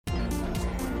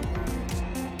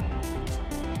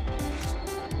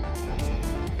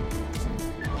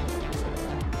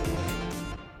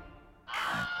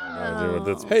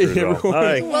that's Hey, pretty well. everyone.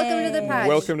 Hi. Welcome to the patch.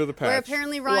 Welcome to the patch. Where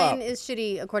apparently Ryan is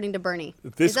shitty, according to Bernie.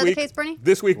 This is that week, the case, Bernie?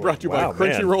 This week brought to you Wow, by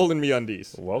man. Crunchyroll and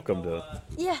MeUndies. Welcome to.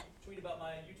 Yeah. Tweet about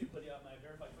my YouTube video on my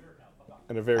verified Twitter account.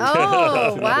 And a very Oh,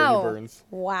 Bernie wow. Burns.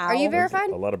 Wow. Are you verified?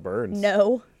 A lot of burns.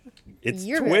 No. It's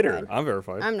You're Twitter. verified. I'm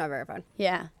verified. I'm not verified.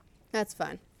 Yeah. That's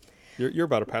fine. You're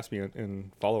about to pass me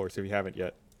in followers if you haven't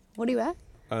yet. What are you at?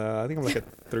 I think I'm like at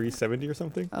 370 or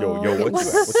something. Yo, Oh,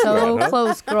 what's so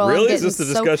close, girl. I'm Really? Is getting this the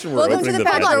so- discussion we're Welcome opening to the the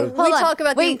patch patch where with? we talk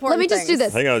about the Wait, important let me just do things.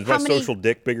 this. Hang on, is How my many- social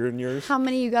dick bigger than yours? How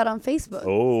many you got on Facebook?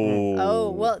 Oh. Oh,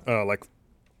 well, Like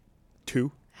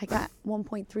 2. I got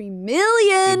 1.3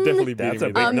 million. Definitely That's beating a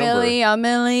me. big there. A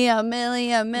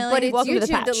million. but it's Welcome to the YouTube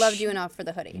patch. that loved you enough for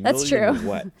the hoodie. That's Million true.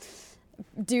 What?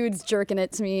 Dudes jerking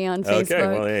it to me on Facebook. Okay,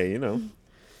 well, hey, you know.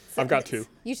 I've got 2.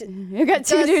 You should. You got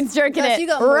two Gus- dudes jerking Gus, it you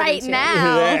got more than right two. now.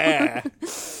 Yeah.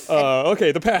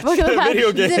 Okay, the patch. Welcome to the patch.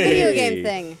 Video game. The video Hey. game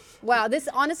thing. Wow, this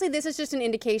is just an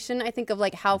indication, I think, of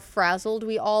like how frazzled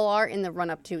we all are in the run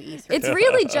up to E3. It's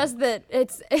really just that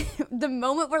it's the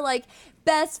moment we're like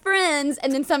best friends,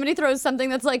 and then somebody throws something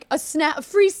that's like a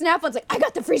free Snap. It's like I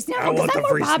got the free Snap I because want I'm the more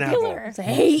free Snapple. popular. I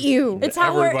hate you. It's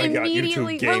how we're Everybody got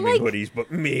immediately YouTube gaming we're like hoodies,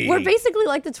 but me. we're basically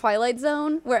like the Twilight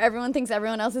Zone where everyone thinks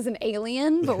everyone else is an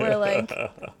alien, but we're like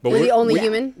But We're the only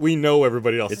human. We know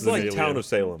everybody else It's is an like alien. Town of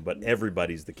Salem, but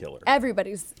everybody's the killer.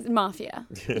 everybody's mafia.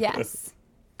 Yes,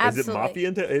 absolutely. Is it Mafia?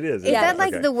 It is. Is Yeah. that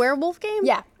like Okay. the werewolf game?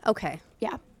 Yeah, Okay.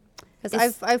 yeah.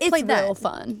 Because I've played it's that. real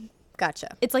fun.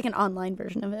 Gotcha. It's like an online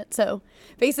version of it. So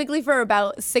basically for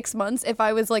about 6 months, if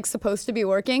I was like supposed to be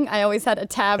working, I always had a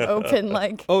tab open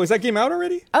like, Oh, is that game out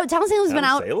already? oh, Town of Salem's been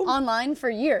Town out of Salem? online for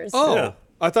years. Oh, Yeah.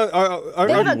 I thought.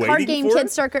 They have you a card waiting game for it?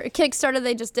 Kickstarter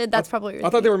they just did. That's probably what I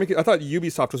thought they were making. I thought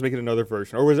Ubisoft was making another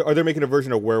version, or are they making a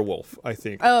version of Werewolf? I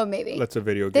think. Oh, maybe. That's a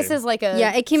video game. This is like a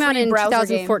Yeah, it came out free in browser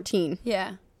game. 2014.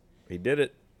 Yeah. He did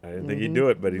it. I didn't think he'd do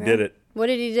it, but he did it. What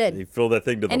did he He did? filled that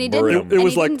thing to the And he brim. didn't, It and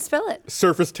was he like- didn't spill it.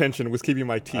 surface tension was keeping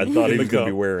my tea. I thought he in was the going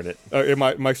to be cup. wearing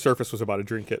it. My surface was about to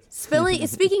drink it. Spilling.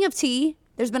 Speaking of tea,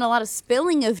 there's been a lot of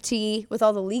spilling of tea with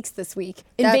all the leaks this week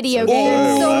in That's- video Oh,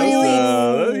 games. so many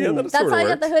Yeah, that That's sort of how I got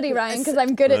works. the hoodie, Ryan, because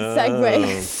I'm good at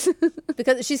segues.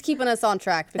 Because she's keeping us on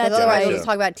track. Because That's otherwise right. we'll just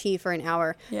talk about tea for an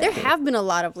hour. Yeah. There have been a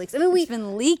lot of leaks. I mean, It's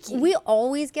been leaky. we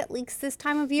always get leaks this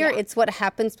time of year. Yeah. It's what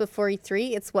happens before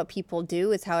E3. It's what people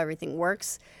do. It's how everything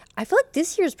works. I feel like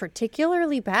this year's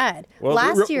particularly bad. Well,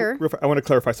 Last year, I want to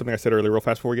clarify something I said earlier, real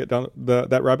fast, before we get down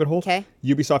that rabbit hole. Okay.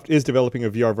 Ubisoft is developing a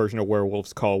VR version of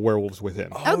Werewolves called Werewolves Within.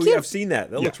 Oh, cute. yeah, I've seen that.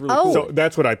 That looks really Oh. cool. So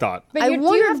that's what I thought. But I you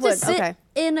wondered have to what- sit okay.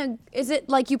 in a. Is it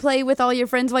like you play with all your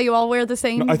friends while you all wear the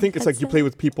same? I think it's like you play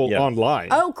with people Yeah. online.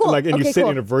 Oh, cool. Like, and you Okay, sit cool.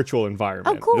 in a virtual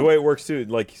environment. Oh, cool. The way it works too,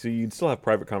 like, so you'd still have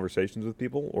private conversations with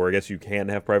people, or I guess you can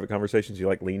have private conversations. You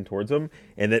like lean towards them,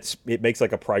 and it makes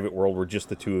like a private world where just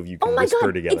the two of you can Oh my whisper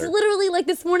god! together. It's literally like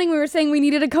this morning we were saying we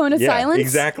needed a cone of yeah, silence.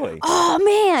 exactly. Oh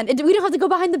man! We don't have to go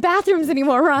behind the bathrooms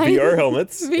anymore, Ryan. VR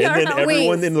helmets, VR and then helmets.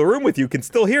 everyone Wait. in the room with you can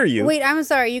still hear you. wait, I'm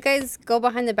sorry. You guys go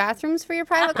behind the bathrooms for your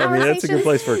private I mean, conversations? that's a good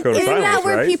place for a code of Isn't silence, that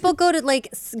where right? people go to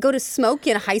go to smoke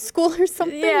in high school or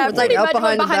something? Yeah, It's like pretty out much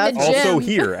behind, behind the bathroom. gym. Also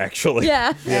here, actually.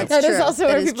 Yeah, That's that is true. also That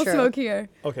where is people true. smoke here.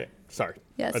 Okay, sorry.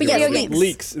 Yes, I but didn't yeah, realize.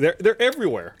 leaks. Leaks. They're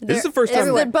everywhere. This is the first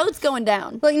time. The boat's going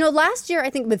down. Well, last year I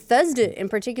think Bethesda in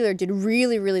particular did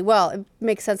really, really well. It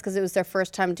makes sense because it was their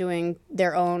first time doing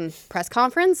their own press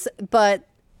conference. But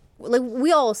like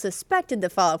we all suspected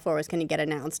that Fallout 4 was going to get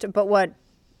announced. But what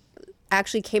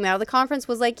actually came out of the conference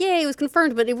was like, yay, it was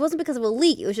confirmed. But it wasn't because of a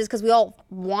leak. It was just because we all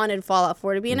wanted Fallout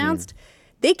 4 to be announced.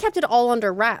 They kept it all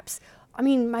under wraps. I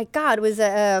mean, my God, it was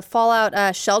a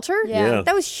Fallout Shelter. Yeah.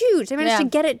 That was huge. They managed Yeah. to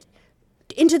get it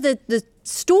into the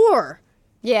store.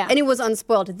 Yeah, And it was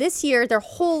unspoiled. This year, their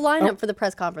whole lineup for the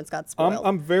press conference got spoiled.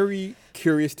 I'm very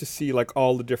curious to see like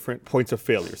all the different points of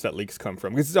failures that leaks come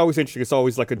from. Because it's always interesting. It's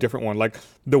always like a different one. Like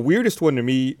the weirdest one to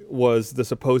me was the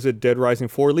supposed Dead Rising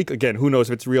 4 leak. Again, who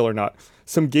knows if it's real or not.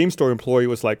 Some game store employee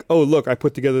was like, "Oh, look, I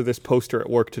put together this poster at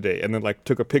work today," and then like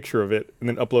took a picture of it and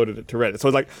then uploaded it to Reddit. So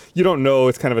it's like you don't know.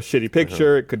 It's kind of a shitty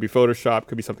picture. It could be Photoshop.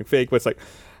 Could be something fake. But it's like,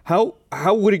 how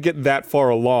would it get that far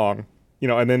along?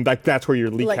 And then like that's where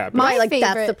your leak happens. My that's the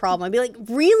favorite- problem. I'd be like,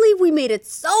 really? We made it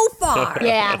so far.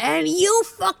 Yeah. And you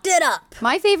fucked it up.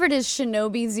 My favorite is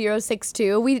Shinobi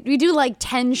 062. We do like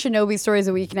 10 Shinobi stories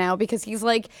a week now because he's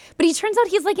like, but he turns out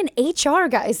he's like an HR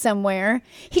guy somewhere.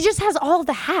 He just has all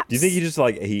the haps. Do you think he just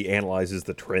like he analyzes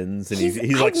the trends and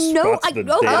he I like know- spots I the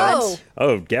know data? that.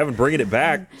 Oh, Gavin bringing it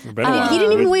back. He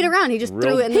didn't even wait around. He just Real-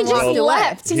 threw it and He then just walked away.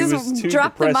 left. He He just was too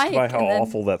dropped the depressed mic by how and then-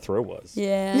 awful that throw was.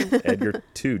 Yeah. Edgar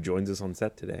 2 joins us on on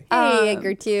set today. Hey,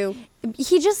 Edgar too.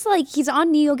 He just like he's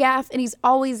on NeoGAF and he's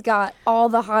always got all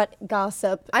the hot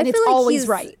gossip and I it's feel like always he's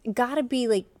right. gotta be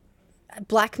like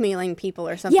blackmailing people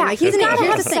or something. Yeah, like, he's gotta here's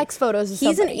have the thing. sex photos of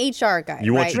He's somebody. an HR guy.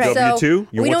 You want right? your So W-2?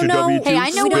 You we want don't your know. W-2? Hey, I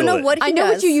know we don't know Spill it. what he I know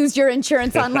does. what you used your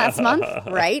insurance on last month.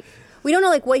 Right? We don't know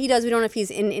like what he does. We don't know if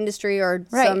he's in industry or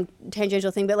Right. some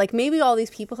tangential thing. But like maybe all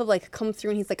these people have like come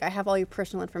through and he's like, I have all your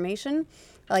personal information.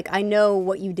 Like I know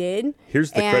what you did. Here's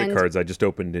the credit And- cards I just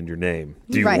opened in your name.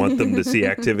 Do you Right. want them to see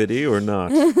activity or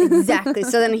not? Exactly.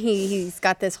 So then he's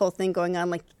got this whole thing going on,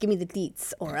 like, give me the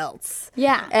deets or else.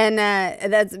 Yeah. And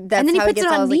that's And then he how puts gets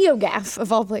it all on like, NeoGAF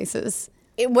of all places.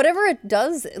 whatever it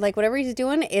does, like whatever he's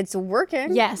doing, it's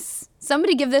working. Yes.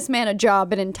 Somebody give this man a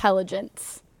job in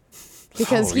intelligence.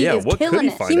 Because Oh, he yeah, is what could killing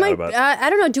he it. find He out might. about? I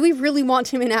don't know. Do we really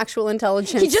want him in actual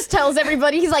intelligence? He just tells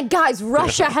everybody, he's like, guys,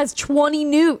 Russia has 20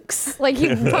 nukes. Like, he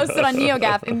posted on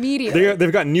NeoGAF immediately. They've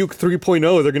got Nuke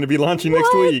 3.0 they're going to be launching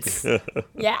next What? week.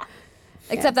 Yeah.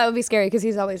 Except that would be scary because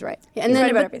he's always right. And He's then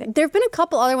right about but everything. there have been a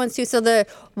couple other ones too. So the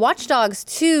Watch Dogs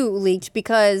 2 leaked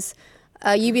because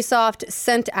Ubisoft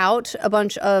sent out a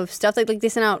bunch of stuff. Like they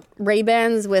sent out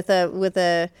Ray-Bans with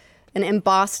an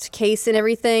embossed case and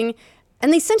everything.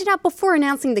 And they sent it out before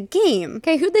announcing the game.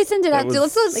 Okay, who'd they send it out to?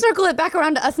 Let's circle it back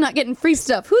around to us not getting free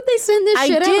stuff. Who'd they send this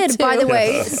shit out to? I did, by the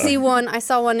way, see one. I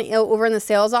saw one over in the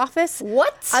sales office.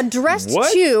 What? Addressed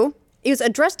What? to. It was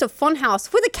addressed to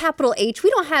Funhouse with a capital H.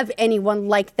 We don't have anyone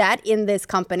like that in this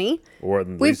company. Or at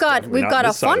we've least got definitely not a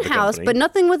this side of the Funhouse, company. but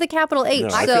nothing with a capital H. No,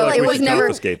 I so feel like it we was should never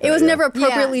confiscate it was that, never yeah.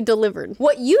 appropriately Yeah. delivered.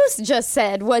 What you just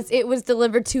said was it was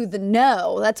delivered to the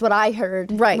no. That's what I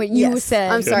heard. Right, What you yes.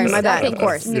 said. I'm sorry, my I bad, think of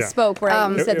course. you misspoke, right?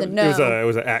 You said the no. It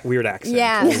was a weird accent.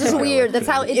 Yeah, it's just weird. That's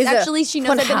how it's Is it actually. She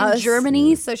knows I've been in Funhouse?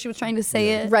 Germany, so she was trying to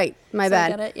say it. Right, my So I bad.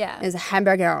 get it, yeah. It's a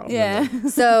hamburger. Yeah.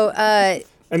 So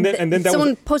And then that someone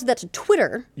was posted that to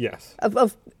Twitter. yes.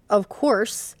 Of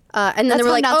course. And then That's they were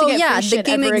how like, not to oh get yeah, free the shit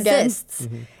game ever again." exists.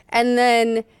 And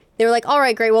then they were like, all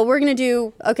right, great. Well, we're going to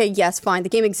do, okay, yes, fine. The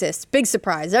game exists. Big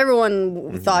surprise.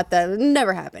 Everyone thought that would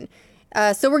never happen.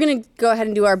 So we're going to go ahead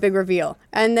and do our big reveal.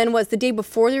 And then the day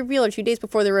before the reveal or 2 days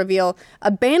before the reveal,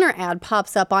 a banner ad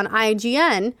pops up on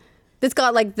IGN that's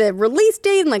got like the release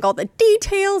date and like all the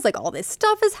details, like all this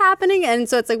stuff is happening. And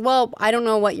so it's like, well, I don't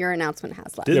know what your announcement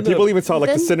has left. Did- Yeah, people even saw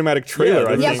like the Then- cinematic trailer,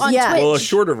 I Yeah, think. on Yeah. Twitch. Well, a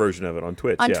shorter version of it on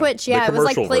Twitch. on yeah. Twitch, The yeah, it was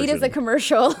like commercial played as a version.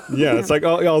 commercial. Yeah, it's like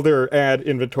all their ad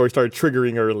inventory started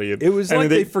triggering early. It was and like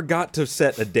then they forgot to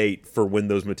set a date for when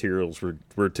those materials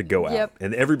were to go out. Yep.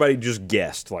 And everybody just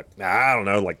guessed, like, I don't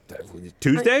know, like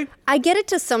Tuesday? I get it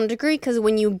to some degree because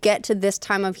when you get to this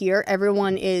time of year,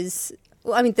 everyone is.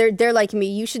 Well, I mean, they're like me.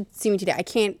 You should see me today. I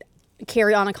can't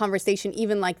carry on a conversation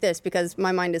even like this because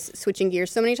my mind is switching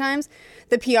gears so many times.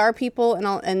 The PR people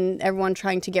and everyone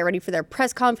trying to get ready for their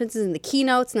press conferences and the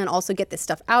keynotes, and then also get this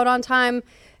stuff out on time.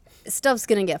 Stuff's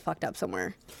gonna get fucked up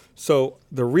somewhere. So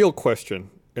the real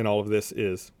question in all of this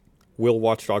is, will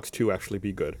Watch Dogs 2 actually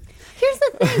be good? Here's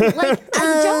the thing, like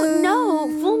I don't know.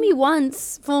 Fool me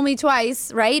once, fool me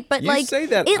twice, right? But You like say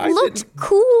that, it I looked didn't-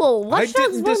 cool. I Watch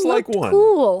Dogs didn't 1 dislike looked one.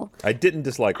 cool. I didn't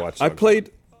dislike Watch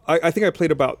Dogs. I think I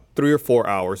played about 3 or 4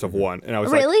 hours of one, and I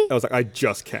was Really? like, I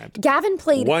just can't. Gavin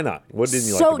played. Why not? What didn't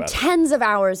you like so about it? tens of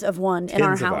hours of one in our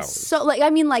Tens of house. hours. So like I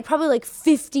mean like probably like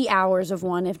 50 hours of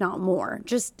one, if not more.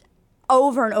 Just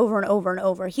over and over and over and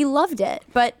over. He loved it,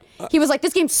 but he was like,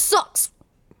 "This game sucks."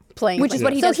 Playing, Which is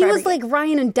what he so does he for was everything. like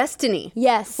Ryan in Destiny.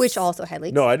 Yes. which also had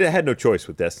leaks. No, I had no choice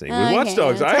with Destiny. With Okay, Watch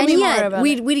Dogs, tell I And me more yet, about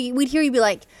we'd hear you be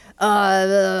like,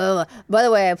 by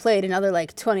the way, I played another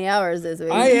like 20 hours this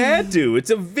week. I had to. It's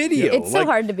a video. It's so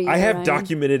hard to beat I you, have Ryan.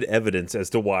 documented evidence as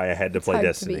to why I had to play Hard to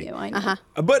Destiny. beat you, I know.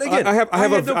 But again, I have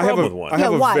had no a problem with one. I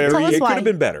have Yeah, a why? very Tell us it why. could have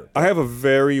been better. I have a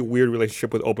very weird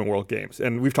relationship with open world games,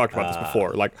 and we've talked about this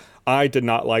before. Like, I did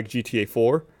not like GTA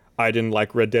 4. I didn't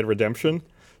like Red Dead Redemption.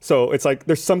 So it's like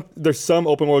there's some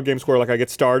open world games where like I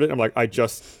get started, I'm like I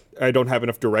don't have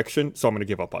enough direction, so I'm gonna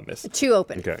give up on this. Too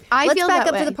open. Okay. I Let's feel back that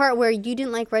up to way. the part where you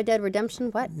didn't like Red Dead Redemption.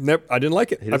 What? I didn't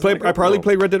like it. I doesn't like I probably open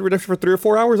played Red Dead Redemption for 3 or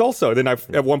 4 hours also. Then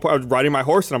at one point I was riding my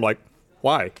horse and I'm like,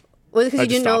 why? Was it because I you just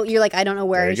didn't know? stopped. You're like, I don't know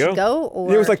where There I you should go. go. Or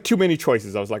There was like too many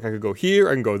choices. I was like, I could go here,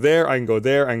 I can go there, I can go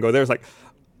there, I can go there. It's like,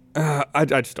 I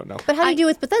just don't know. But how do you do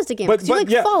with Bethesda games? But you like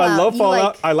yeah, Fallout. I love you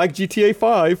Fallout. Like, I like GTA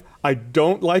 5. I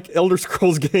don't like Elder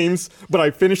Scrolls games, but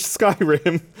I finished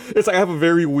Skyrim. It's like I have a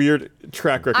very weird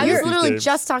track record. I was with these literally games.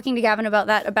 just talking to Gavin about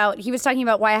that. He was talking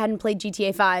about why I hadn't played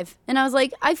GTA 5. And I was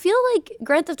like, I feel like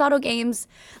Grand Theft Auto games,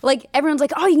 like everyone's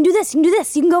like, oh, you can do this, you can do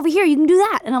this, you can go over here, you can do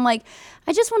that. And I'm like,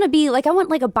 I just want to be like, I want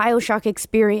like a BioShock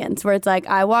experience where it's like,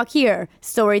 I walk here,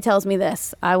 story tells me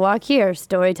this. I walk here,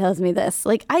 story tells me this.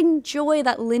 Like, I enjoy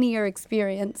that linear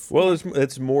experience. Well,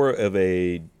 it's more of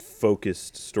a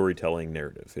focused storytelling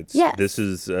narrative. Yes. This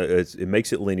is it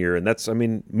makes it linear, and that's, I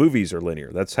mean, movies are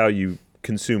linear. That's how you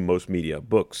consume most media,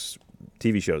 books,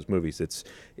 TV shows, movies.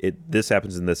 This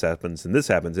happens and this happens and this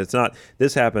happens. It's not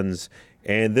this happens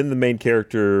and then the main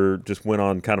character just went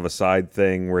on kind of a side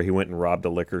thing where he went and robbed a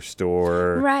liquor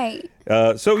store. Right.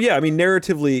 So yeah, I mean,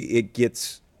 narratively it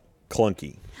gets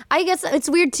clunky. I guess it's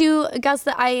weird too, Gus,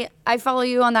 that I follow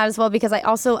you on that as well because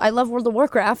I love World of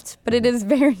Warcraft, but it is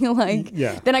very like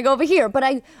Yeah. Then I go over here, but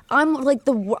I'm like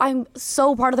I'm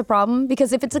so part of the problem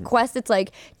because if it's a quest, it's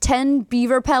like 10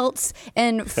 beaver pelts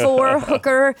and 4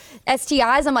 hooker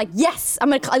STIs. I'm like, yes, I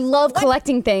love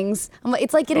collecting things. I'm like,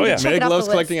 it's like getting Oh, yeah. to check Meg it off loves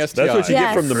the collecting list. STIs. That's what you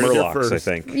Yes. get from the Heard it here Murlocs, I first.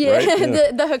 think. Yeah,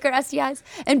 Right? the hooker STIs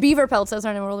and beaver pelts. Those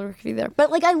aren't in World of Warcraft either. But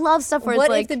like, I love stuff where What it's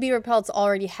like, if the beaver pelts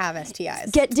already have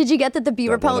STIs? did you get that the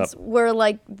beaver Double pelts up. were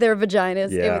like their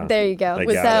vaginas? Yeah. There you go. I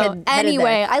So got it. Headed anyway,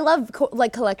 there. I love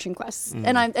like collection quests,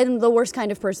 and I'm the worst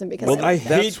kind of person because Well, I hate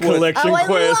That's what- collection Oh, I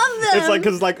quests. love them. It's like,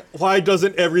 because like, why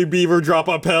doesn't every beaver drop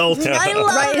a pelt? I love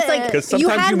Right, it's it. like 'Cause you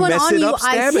sometimes had you one mess on it you. up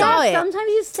I stabbing. saw it. Sometimes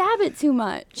you stab it too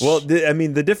much. Well, I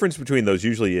mean, the difference between those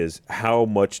usually is how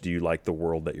much do you like the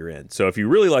world that you're in. So if you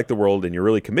really like the world and you're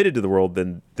really committed to the world,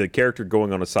 then the character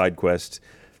going on a side quest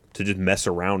to just mess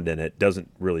around in it doesn't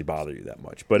really bother you that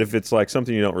much. But if it's like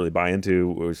something you don't really buy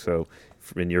into, so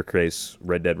in your case,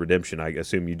 Red Dead Redemption, I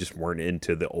assume you just weren't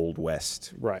into the Old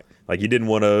West. Right. Like you didn't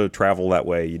want to travel that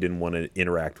way. You didn't want to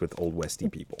interact with Old Westy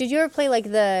people. Did you ever play like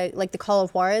the Call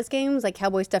of Juarez games, like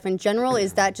cowboy stuff in general?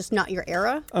 Is that just not your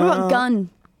era? What about Gun?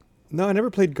 No, I never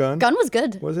played Gun. Gun was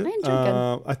good. Was it? I enjoyed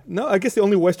Gun. No, I guess the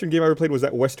only Western game I ever played was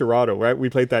that Westerado, right? We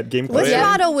played that game. called-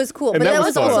 Westerado was cool, And but that that was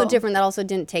was fun. also different. That also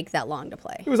didn't take that long to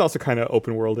play. It was also kind of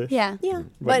open world-ish. Yeah. Yeah,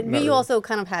 But but not you really. also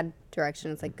kind of had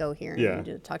direction. It's like go here and Yeah. you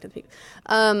just talk to the people.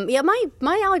 Yeah,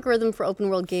 my algorithm for open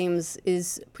world games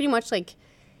is pretty much like,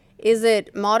 is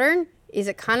it modern? Is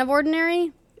it kind of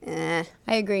ordinary? Eh.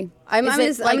 I agree. I'm Is gonna-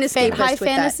 it, I'm like gonna escapist high with that.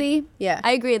 fantasy? Yeah,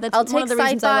 I agree. That's I'll one take of the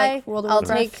reasons sci-fi. I like World of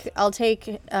Warcraft. I'll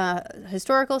take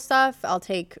historical stuff. I'll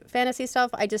take fantasy stuff.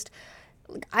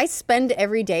 I spend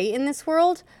every day in this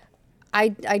world. I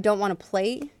don't want to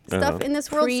play stuff in this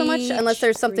world so much unless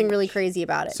there's something really crazy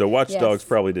about it. So Watch Yes. Dogs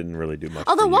probably didn't really do much.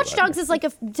 Although for you Watch either. Dogs is like a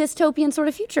dystopian sort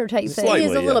of future type thing. Slightly.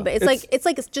 It is a little yeah. bit. It's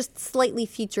like it's just slightly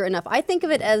future enough. I think of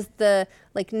it as the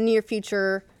like near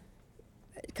future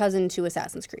cousin to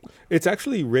Assassin's Creed. It's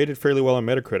actually rated fairly well on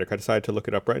Metacritic. I decided to look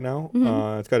it up right now.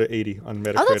 It's got an 80 on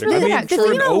Metacritic. Oh, that's really I good. mean, The for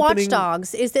thing an about Watch opening-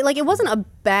 Dogs is that like it wasn't a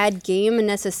bad game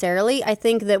necessarily. I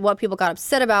think that what people got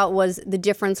upset about was the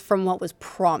difference from what was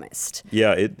promised,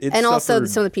 Yeah, it and also suffered-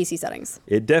 some of the PC settings.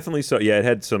 It definitely it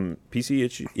had some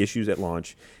PC issues at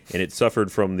launch, and it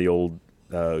suffered from the old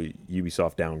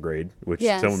Ubisoft downgrade, which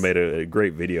Yes. someone made a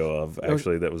great video of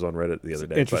actually that was on Reddit the other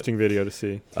day. But, Interesting video to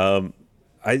see.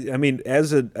 I mean,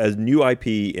 as a new IP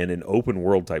in an open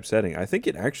world type setting, I think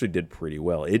it actually did pretty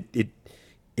well. It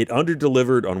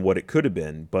underdelivered on what it could have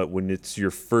been, but when it's your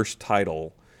first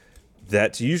title,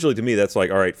 that's usually to me that's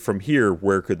like, all right, from here,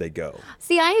 where could they go?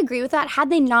 See, I agree with that. Had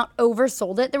they not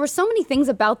oversold it, there were so many things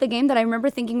about the game that I remember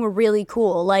thinking were really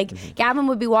cool. Like, Gavin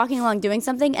would be walking along doing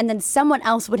something, and then someone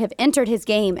else would have entered his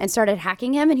game and started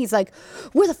hacking him, and he's like,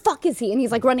 where the fuck is he? And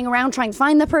he's like running around trying to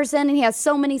find the person, and he has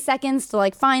so many seconds to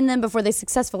like find them before they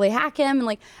successfully hack him. And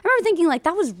like, I remember thinking like,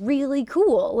 that was really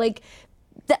cool. Like,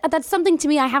 that's something to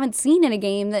me I haven't seen in a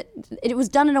game that it was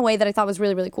done in a way that I thought was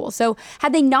really, really cool. So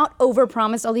had they not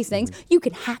overpromised all these things, you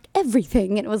could hack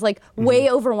everything. And it was like way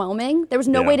overwhelming. There was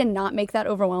no Yeah. way to not make that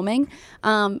overwhelming.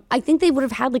 I think they would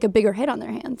have had like a bigger hit on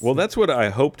their hands. Well, that's what I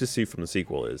hope to see from the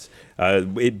sequel is.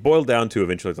 It boiled down to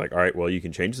eventually it's like, all right, well, you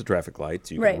can change the traffic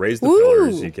lights, you can Right. raise the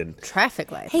pillars, you can. Traffic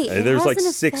lights. Hey, it There's has like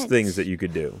an 6 effect. things that you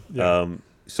could do. Yeah.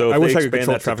 So if I wish they I could expand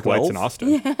control that to traffic 12, lights in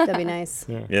Austin. That'd be nice.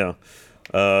 Yeah.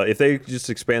 If they just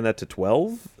expand that to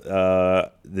 12,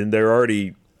 then they're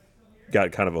already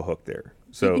got kind of a hook there.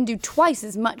 So You can do twice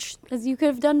as much as you could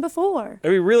have done before. I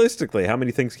mean, realistically, how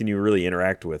many things can you really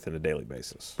interact with on a daily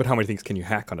basis? But how many things can you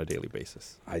hack on a daily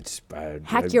basis? I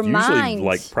Hack your usually mind.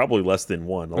 like probably less than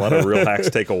one. A lot of real hacks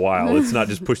take a while. It's not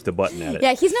just push the button at it.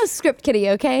 Yeah, he's no script kiddie,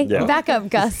 okay? Yeah. Back up,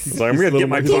 Gus. So I'm gonna get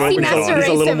my He's a DC little focus Master on. He's a Race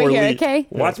little over more here, lead. okay?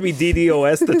 Watch me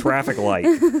DDoS the traffic light.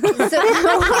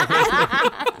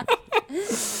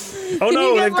 Oh you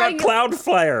no, get, they've like- got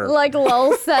Cloudflare. Like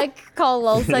lulsec, call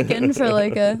lulsec in for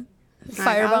like a I was in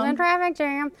firebomb. traffic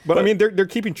jam. But I mean, they're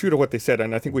keeping true to what they said,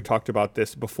 and I think we talked about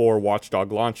this before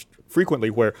Watchdog launched frequently,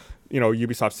 where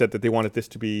Ubisoft said that they wanted this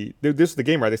to be this is the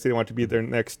game, right? They said they wanted to be their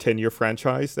next 10-year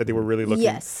franchise, that they were really looking.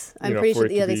 Yes, I'm you know, pretty for sure. it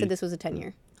to Yeah, they be- said this was a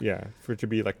 10-year. Yeah, for it to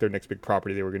be like their next big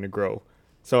property they were going to grow.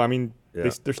 So I mean, Yeah.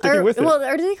 they're sticking with it. Well,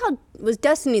 or did they call was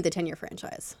Destiny the 10-year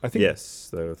franchise? I think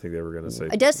Yes, I think they were gonna say.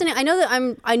 Destiny.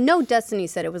 I know Destiny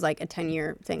said it was like a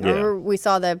 10-year thing. Yeah. I remember we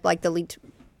saw the leaked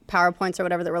PowerPoints or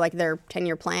whatever that were like their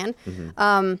 10-year plan.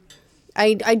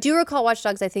 I do recall Watch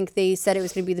Dogs. I think they said it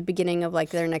was going to be the beginning of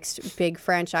like their next big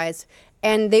franchise,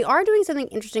 and they are doing something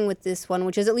interesting with this one,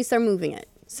 which is at least they're moving it.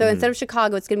 So instead of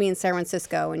Chicago, it's going to be in San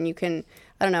Francisco, and you can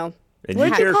And What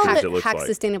new did you call characters, it? it looks hack like.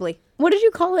 sustainably. What did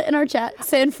you call it in our chat?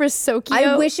 San Francisco.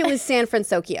 I wish it was San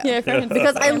Francisco.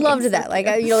 Because I loved that, like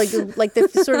like the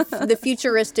sort of the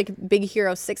futuristic Big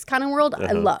Hero 6 kind of world.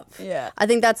 I love. Yeah. I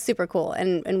think that's super cool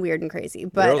and weird and crazy.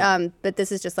 But Really? but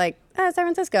this is just like San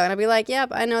Francisco, and I'd be like, yep,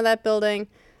 I know that building.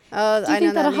 Oh, I think know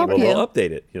that that'll help Well, neighborhood. they'll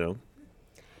update it.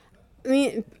 I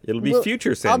mean, It'll be we'll-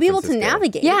 future San I'll be able to Francisco.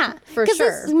 navigate. Yeah, for 'cause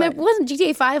sure. This, but- wasn't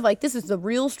GTA 5 like this is the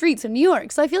real streets of New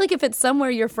York? So I feel like if it's somewhere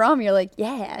you're from, you're like,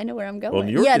 yeah, I know where I'm going. Well,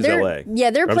 New York Yeah, is they're- LA.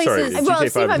 yeah, they're I'm sorry, places- Well, GTA 5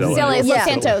 Steve is is LA, it's Yeah. Los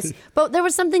Santos. But there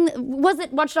was something. Was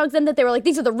it Watch Dogs then that they were like,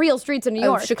 these are the real streets of New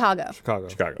Oh, York? Chicago. Chicago.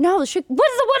 Chicago. No, what is the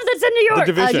one that's in New York?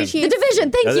 Division. GTA The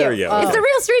Division. Thank Oh, you. there you go. It's the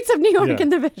real streets of New York Yeah. in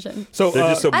Division. So They're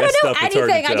just so I messed don't know up. It's hard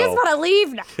to anything. I just tell. want to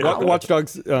leave now. Watch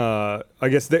Dogs, I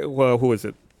guess, who is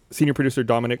it? Senior producer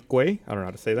Dominic Guay, I don't know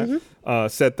how to say that,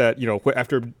 said that,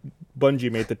 after Bungie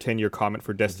made the 10-year comment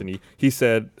for Destiny, he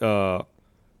said,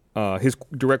 his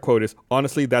direct quote is,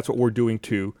 honestly, that's what we're doing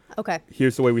too. Okay.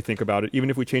 Here's the way we think about it. Even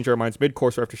if we change our minds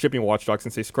mid-course or after shipping Watch Dogs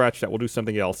and say, scratch that, we'll do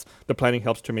something else. The planning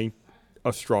helps to maintain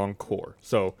a strong core.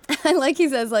 So, And like he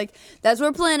says, like, that's what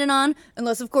we're planning on,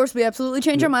 unless, of course, we absolutely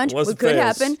change our mind, Unless which it could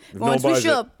fails. happen. If no Once we buys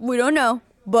show it. up, we don't know.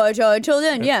 But until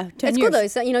then, yeah, 10 It's years.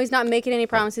 cool though. He's not making any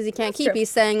promises he can't keep. true. He's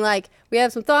saying like, we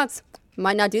have some thoughts.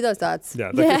 Might not do those thoughts.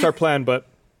 yeah, that's our plan, but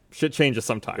shit changes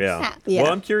sometimes. Yeah. Yeah.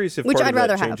 Well, I'm curious if Which part I'd of that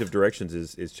rather change have. of directions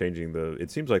is changing the. It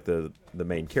seems like the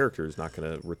main character is not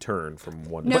going to return from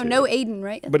one. No, to no two. Aiden,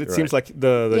 right? But it seems like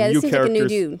the Yeah, new this seems like a new character's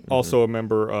dude. also a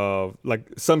member of, like,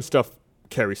 some stuff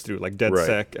carries through, like DedSec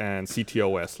Right. and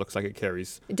CTOS looks like it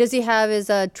carries. Does he have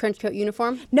his trench coat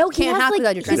uniform? No, he can't has hack like,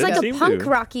 without your he's trench like coat. Seem a punk to.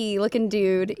 rocky looking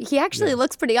dude. He actually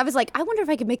looks pretty. I was like, I wonder if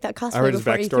I could make that cosplay I heard his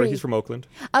before backstory. E3. He's from Oakland.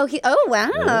 Oh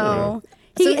wow.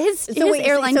 His wait,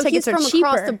 airline so tickets he's from are cheaper.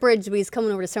 across the bridge, but he's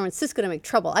coming over to San Francisco to make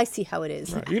trouble. I see how it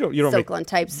is. You don't make Sokolin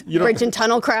types, you don't- bridge and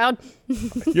tunnel crowd.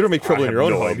 you don't make trouble I in your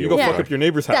have own no home. idea You go what fuck you're up your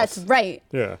neighbor's house. That's right.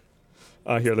 Yeah.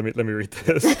 Here, let me read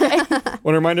this. Want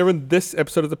to remind everyone, this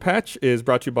episode of The Patch is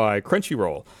brought to you by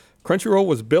Crunchyroll. Crunchyroll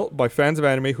was built by fans of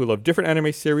anime who love different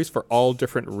anime series for all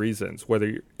different reasons. Whether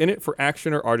you're in it for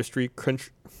action or artistry,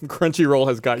 Crunchyroll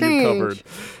has got you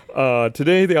covered.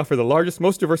 Today, they offer the largest,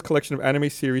 most diverse collection of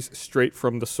anime series straight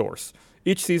from the source.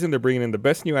 Each season, they're bringing in the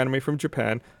best new anime from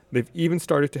Japan. They've even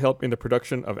started to help in the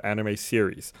production of anime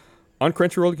series. On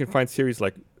Crunchyroll, you can find series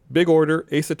like Big Order,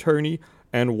 Ace Attorney,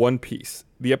 and One Piece.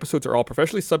 The episodes are all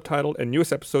professionally subtitled, and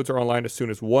newest episodes are online as soon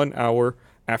as 1 hour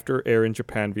after air in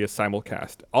Japan via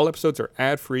simulcast. All episodes are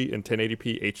ad-free in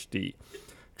 1080p HD.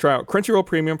 Try out Crunchyroll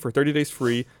Premium for 30 days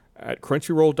free at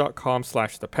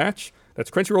crunchyroll.com/thepatch. That's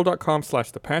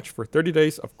crunchyroll.com/thepatch for 30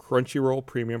 days of Crunchyroll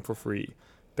Premium for free.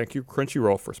 Thank you,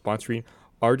 Crunchyroll, for sponsoring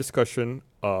our discussion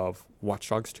of Watch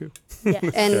Dogs 2.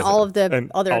 And all of the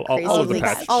And other all crazy of the leaks.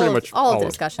 patch, all pretty of, much all of the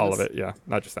discussions. all of it, yeah,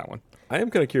 not just that one. I am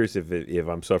kind of curious if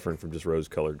I'm suffering from just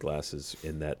rose-colored glasses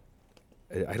in that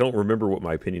I don't remember what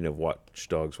my opinion of Watch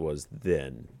Dogs was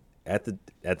then. At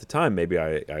the time, maybe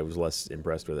I was less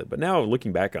impressed with it, but now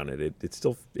looking back on it, it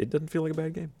still doesn't feel like a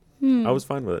bad game. I was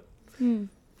fine with it.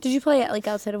 Did you play it like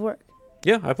outside of work?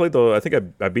 Yeah, I played I think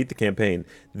I beat the campaign.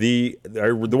 The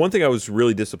one thing I was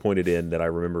really disappointed in that I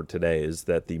remember today is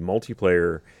that the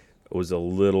multiplayer was a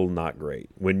little not great.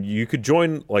 When you could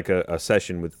join like a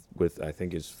session with I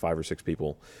think is 5 or 6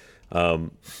 people,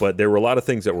 but there were a lot of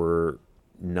things that were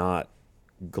not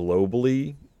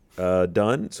globally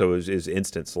done. So it was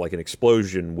instance, like an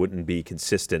explosion wouldn't be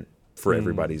consistent for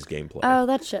everybody's gameplay. Oh,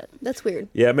 that shit. That's weird.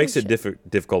 Yeah, it makes it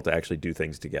difficult to actually do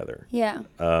things together. Yeah.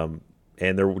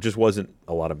 And there just wasn't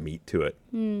a lot of meat to it.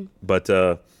 But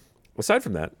aside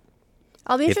from that,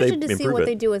 I'll be if they interested to see improve what it.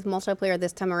 they do with multiplayer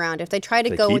this time around. If they try to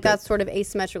They go keep with that it. sort of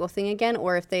asymmetrical thing again,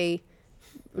 or if they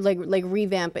like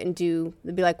revamp it and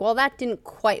they'd be like, well, that didn't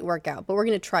quite work out, but we're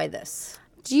going to try this.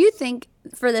 Do you think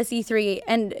for this E3,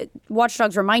 and Watch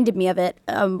Dogs reminded me of it,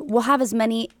 we'll have as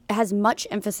much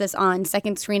emphasis on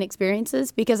second screen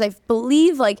experiences? Because I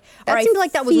believe That seemed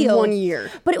like that was 1 year.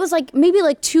 But it was maybe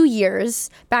 2 years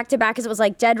back to back, because it was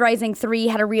Dead Rising 3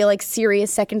 had a real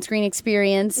serious second screen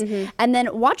experience. And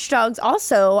then Watch Dogs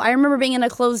also, I remember being in a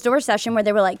closed door session where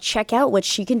they were check out what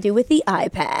she can do with the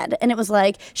iPad. And it was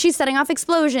she's setting off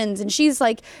explosions, and she's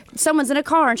someone's in a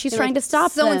car and she's trying to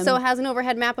stop them. So-and-so has an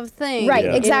overhead map of things. Right,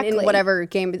 in exactly. whatever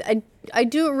game. I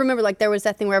do remember there was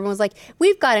that thing where everyone was like,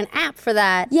 we've got an app for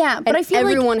that. Yeah, but and I feel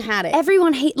everyone had it.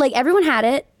 Everyone had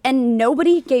it, and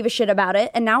nobody gave a shit about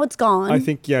it, and now it's gone. I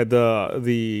think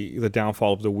the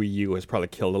downfall of the Wii U has probably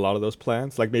killed a lot of those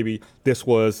plans. Maybe this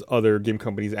was other game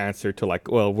companies' answer to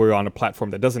well, we're on a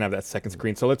platform that doesn't have that second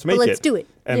screen, so let's make it. Let's do it.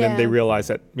 And then they Yeah. realize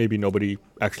that maybe nobody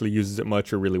actually uses it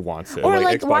much or really wants it. Or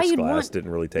Xbox why you'd Glass want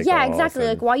didn't really take yeah, off. exactly.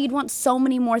 and- Why you'd want so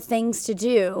many more things to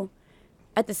do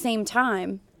at the same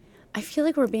time. I feel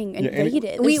like we're being and invaded.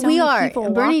 There's we so many are. people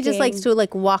Bernie just likes walking.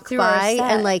 to walk through our by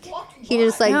set. and he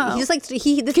just No. he just likes to this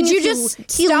Could thing you is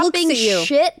just he stop looks being at you.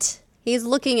 shit? He's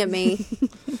looking at me.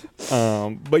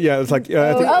 But yeah, it's I think,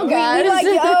 Oh god.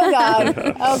 Oh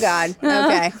god. Oh god.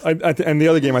 Okay. and the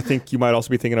other game I think you might also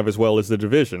be thinking of as well is The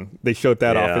Division. They showed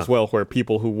that off Yeah. as well, where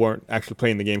people who weren't actually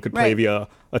playing the game could play Right. via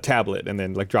a tablet and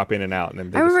then drop in and out. And then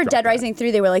they I just remember drop Dead back. Rising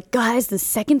 3, they were like, guys, the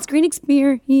second screen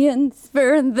experience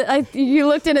for you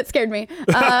looked and it scared me.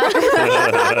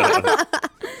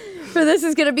 For this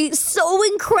is going to be so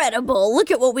incredible.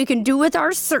 Look at what we can do with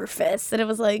our Surface. And it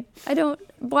was I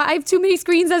have too many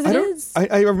screens as it is.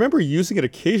 I remember using it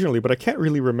occasionally, but I can't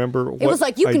really remember what It was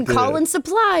you I can call did. in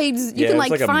supplies. You Yeah, can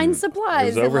it was find a supplies. There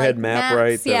was and, overhead map, maps.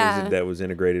 right? Yeah. That was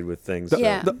integrated with things.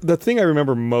 Yeah. The thing I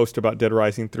remember most about Dead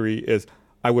Rising 3 is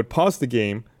I would pause the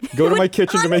game, go to my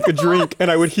kitchen to make a drink, and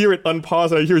I would hear it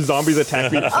unpause, and I'd hear zombies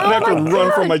attack me, and I have to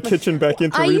run from my kitchen back in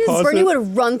to repause Bernie it.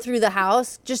 would run through the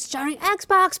house just shouting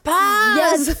Xbox pause.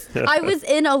 Yes, I was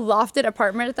in a lofted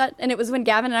apartment at that, and it was when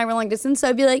Gavin and I were long distance. So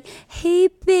I'd be like, "Hey,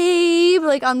 babe,"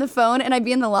 on the phone, and I'd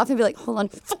be in the loft and be like, "Hold on,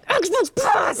 Xbox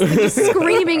pause!" Just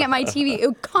screaming at my TV. It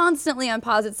would constantly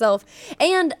unpause itself,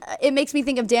 and it makes me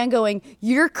think of Dan going,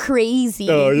 "You're crazy,"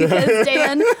 Oh, yeah. because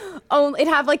Dan, it'd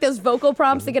have those vocal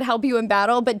prompts that could help you in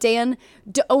battle, but Dan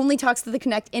only talks to the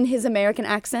Kinect in his American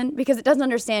accent because it doesn't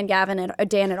understand Gavin and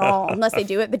Dan at all unless they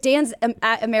do it. But Dan's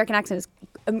American accent is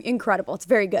incredible. It's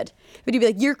very good. But he'd be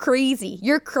like, "You're crazy.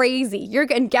 You're crazy.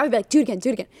 And Gavin would be like, do it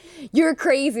again. You're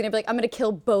crazy." And I'd be like, "I'm going to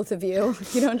kill both of you.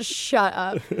 You don't just shut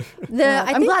up."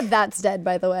 I'm glad that's dead,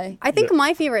 by the way. I think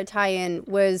my favorite tie-in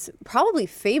was probably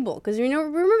Fable, because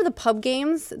remember the pub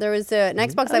games? There was an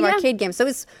Xbox Live yeah. arcade game, so it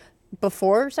was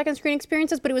before second screen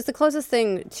experiences, but it was the closest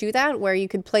thing to that, where you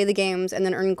could play the games and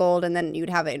then earn gold, and then you'd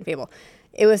have it in Fable.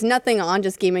 It was nothing on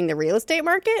just gaming the real estate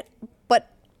market, but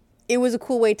it was a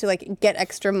cool way to get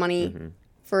extra money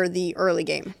for the early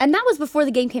game. And that was before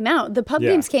the game came out. The pub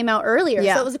Yeah. games came out earlier,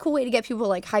 Yeah. so it was a cool way to get people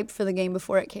hyped for the game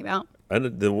before it came out.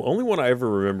 And the only one I ever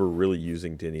remember really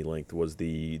using to any length was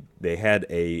they had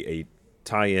a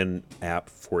tie-in app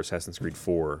for Assassin's Creed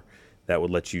 4 that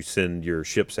would let you send your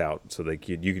ships out, so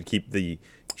you could keep the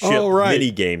ship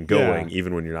mini game going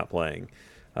even when you're not playing.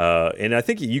 And I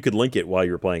think you could link it while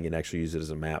you were playing and actually use it as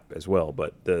a map as well.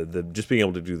 But the just being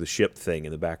able to do the ship thing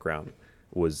in the background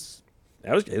was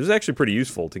actually pretty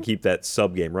useful to keep that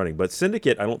sub game running. But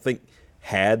Syndicate, I don't think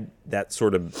had that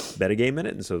sort of metagame in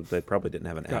it, and so they probably didn't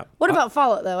have an app. What about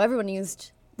Fallout, though? Everyone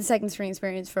used the second screen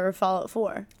experience for Fallout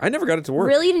 4. I never got it to work.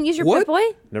 Really? You didn't use your What? Pip-Boy?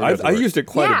 Never got it to I work. used it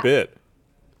quite Yeah. a bit.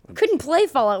 Couldn't play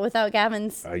Fallout without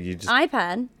Gavin's You just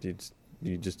iPad.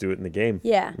 you just do it in the game.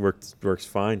 Yeah. Works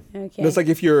fine. Okay. It's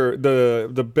if you're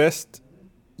the best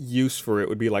use for it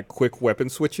would be quick weapon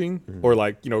switching or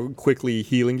quickly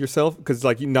healing yourself, because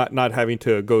not having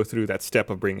to go through that step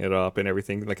of bringing it up and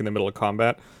everything in the middle of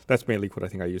combat. That's mainly what I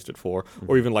think I used it for.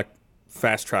 Or even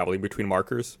fast traveling between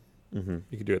markers. You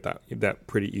could do it that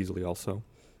pretty easily also.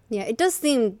 Yeah, it does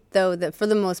seem, though, that for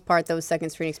the most part, those second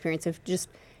screen experiences have just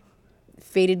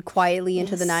faded quietly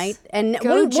into the night. And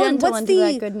Go gentle into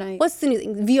that good night. What's the new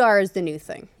thing? VR is the new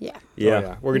thing. yeah. Yeah. Oh,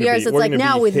 yeah. We're VRs, gonna it's be, we're like gonna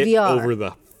now be with hit VR. over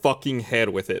the fucking head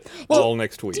with it all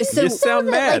next week. so- You sound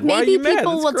mad. Why are maybe you mad?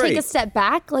 people That's will great. take a step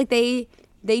back. They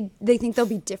think they'll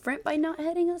be different by not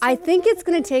heading us. I over think the it's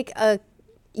going to take a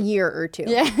year or two.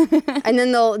 Yeah. And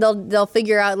then they'll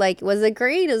figure out like, was it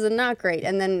great? Is it not great?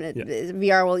 And then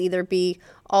VR will either be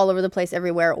all over the place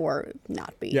everywhere or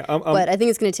not be. Yeah, but I think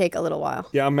it's going to take a little while.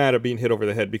 Yeah, I'm mad at being hit over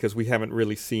the head because we haven't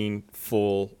really seen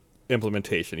full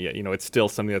implementation yet. You know, it's still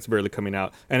something that's barely coming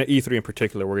out. And at E3 in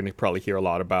particular, we're going to probably hear a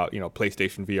lot about, you know,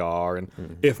 PlayStation VR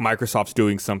and if Microsoft's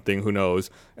doing something, who knows?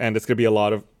 And it's going to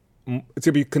be it's going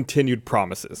to be continued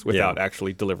promises without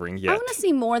actually delivering yet. I want to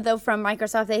see more though from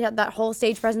Microsoft. They had that whole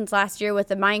stage presence last year with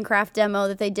the Minecraft demo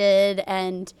that they did,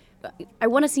 and I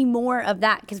want to see more of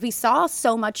that because we saw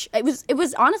so much. It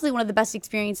was honestly one of the best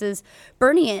experiences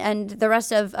Bernie and the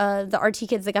rest of the RT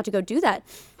kids that got to go do that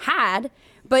had,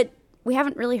 but we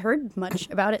haven't really heard much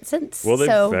about it since.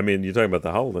 Well, I mean, you're talking about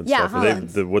the HoloLens stuff.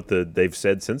 HoloLens. What they've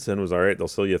said since then was, all right, they'll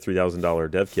sell you a $3,000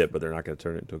 dev kit, but they're not going to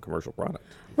turn it into a commercial product.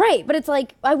 Right, but it's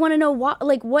like I want to know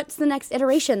what's the next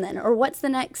iteration then, or what's the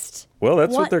next? Well,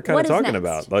 that's what they're kind of is talking next?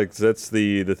 about. Like that's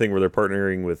the thing where they're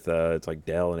partnering with it's like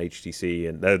Dell and HTC,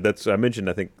 and that's I mentioned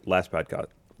I think last podcast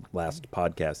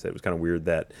that it was kind of weird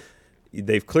that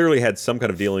they've clearly had some kind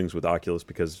of dealings with Oculus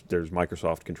because there's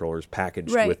Microsoft controllers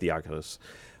packaged with the Oculus.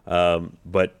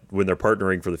 But when they're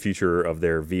partnering for the future of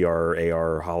their VR,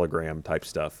 AR, hologram type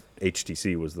stuff,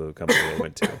 HTC was the company they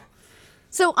went to.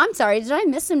 So I'm sorry, did I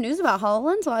miss some news about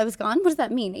HoloLens while I was gone? What does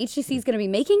that mean? HTC is going to be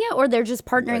making it, or they're just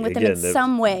partnering with them in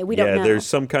some way? We don't know. Yeah, there's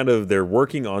some kind of, they're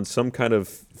working on some kind of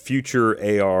future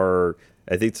AR,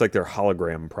 I think it's like their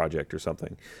hologram project or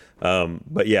something.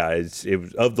 But yeah, it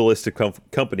was of the list of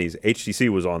companies, HTC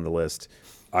was on the list.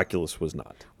 Oculus was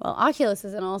not. Well, Oculus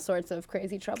is in all sorts of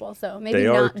crazy trouble, so maybe They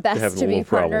are not best having a to be little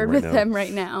problem partnered right with now. them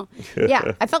right now.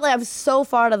 Yeah, I felt like I was so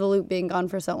far out of the loop being gone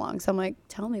for so long. So I'm like,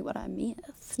 tell me what I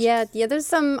missed. Yeah, there's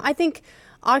some, I think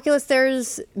Oculus,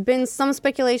 there's been some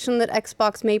speculation that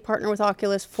Xbox may partner with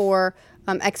Oculus for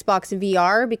Xbox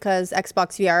VR because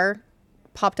Xbox VR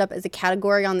popped up as a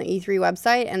category on the E3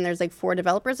 website and there's like 4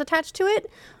 developers attached to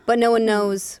it, but no one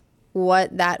knows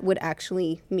what that would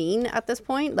actually mean at this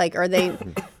point. Like, are they,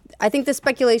 I think the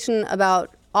speculation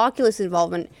about Oculus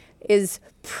involvement is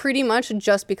pretty much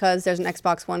just because there's an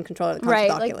Xbox One controller that comes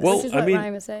with Oculus. Well, Which is I what mean,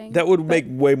 Ryan was saying. that would make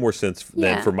way more sense than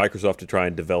Yeah. for Microsoft to try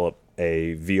and develop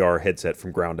a VR headset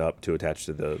from ground up to attach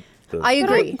to the I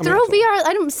agree. Throw VR.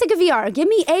 I'm sick of VR. Give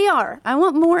me AR. I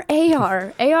want more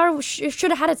AR. AR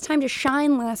should have had its time to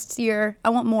shine last year. I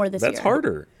want more this year. That's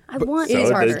harder. I want it is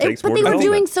AR. harder. It takes But more they were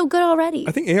development. doing so good already.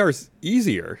 I think AR is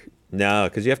easier. No,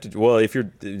 because you have to. Well, if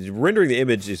you're rendering the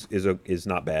image is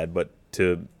not bad, but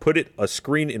to put a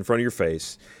screen in front of your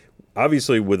face,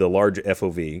 obviously with a large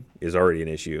FOV is already an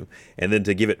issue, and then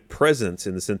to give it presence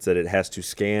in the sense that it has to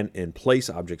scan and place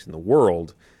objects in the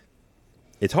world,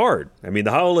 it's hard. I mean,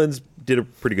 the HoloLens did a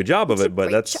pretty good job of it, but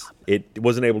great job. it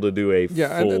wasn't able to do a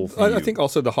Yeah, full. and I view. think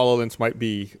also the HoloLens might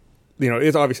be, you know,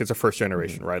 it's obviously it's a first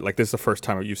generation, right? Like this is the first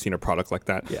time you've seen a product like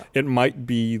that. Yeah. It might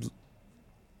be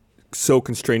so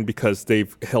constrained because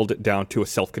they've held it down to a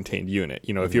self-contained unit.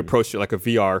 You know, if you approach it like a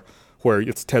VR where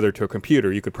it's tethered to a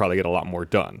computer, you could probably get a lot more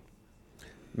done.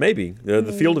 Maybe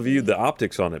the field of view, the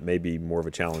optics on it may be more of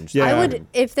a challenge. Yeah. I would,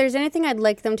 if there's anything I'd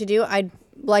like them to do, I'd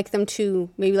like them to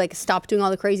maybe like stop doing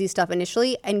all the crazy stuff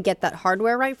initially and get that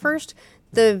hardware right first.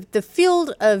 The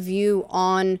field of view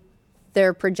on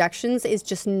their projections is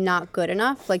just not good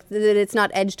enough. Like that it's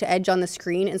not edge to edge on the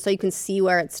screen, and so you can see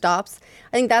where it stops.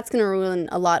 I think that's going to ruin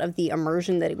a lot of the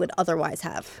immersion that it would otherwise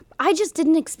have. I just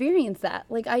didn't experience that.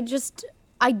 Like I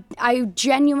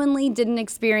genuinely didn't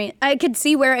experience. I could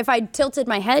see where if I tilted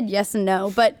my head, yes and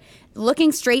no, but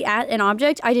looking straight at an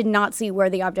object, I did not see where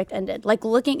the object ended. Like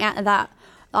looking at that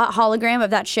hologram of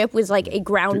that ship was like a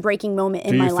groundbreaking moment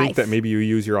in Do my you think life. that maybe you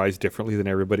use your eyes differently than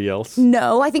everybody else?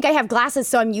 No, I think I have glasses,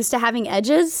 so I'm used to having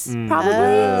edges, probably.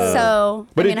 So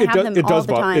But I have them all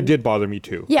the time. It did bother me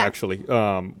too. Yeah. Actually,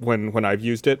 when I've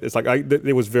used it, it's like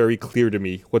it was very clear to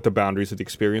me what the boundaries of the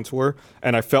experience were,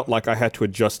 and I felt like I had to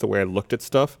adjust the way I looked at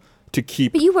stuff to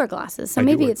keep. But you wear glasses, so I do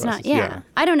maybe wear it's glasses, not. Yeah.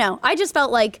 I don't know. I just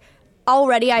felt like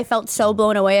already I felt so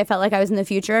blown away. I felt like I was in the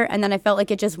future, and then I felt like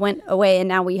it just went away, and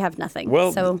now we have nothing.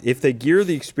 Well, so if they gear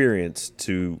the experience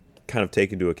to kind of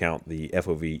take into account the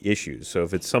FOV issues, so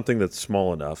if it's something that's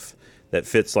small enough that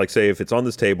fits, like say if it's on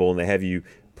this table and they have you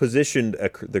positioned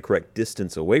the correct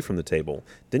distance away from the table,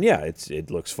 then yeah,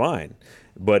 it looks fine.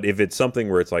 But if it's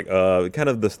something where it's like kind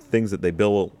of the things that they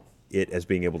bill it as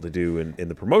being able to do in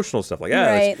the promotional stuff, like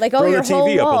Right, like, oh, throw your the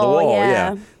TV whole up on the wall, wall,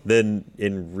 yeah. Then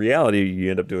in reality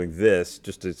you end up doing this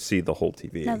just to see the whole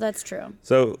TV. no, that's true.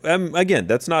 So again,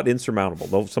 that's not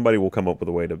insurmountable. Somebody will come up with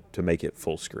a way to make it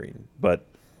full screen. But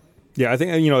Yeah, I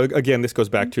think again this goes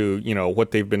back to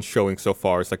what they've been showing so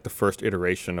far is like the first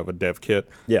iteration of a dev kit.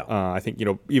 Yeah. I think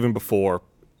even before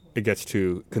it gets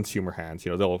to consumer hands,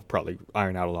 they'll probably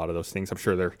iron out a lot of those things. I'm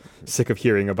sure they're sick of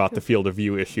hearing about the field of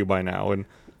view issue by now. And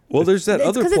Well, there's that It's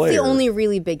other because player. it's the only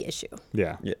really big issue.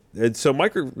 yeah. Yeah, and so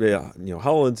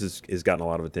HoloLens has gotten a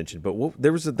lot of attention, but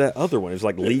there was that other one. It was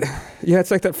like Leap, Yeah,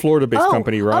 it's like that Florida-based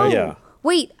company, right? Yeah.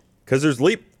 Wait. because there's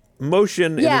Leap Motion,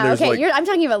 and then Yeah. there's Okay. like I'm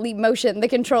talking about Leap Motion, the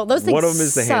control. Those things one of them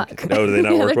is the hand. suck. No, do they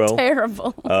not work They're well?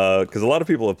 Terrible. Because a lot of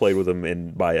people have played with them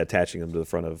by attaching them to the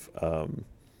front of,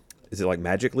 is it like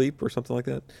Magic Leap or something like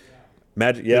that?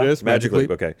 Magic, yeah, It is Magic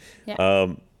Leap. Okay, Yeah.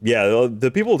 yeah.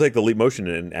 The people will take the Leap Motion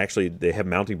and actually they have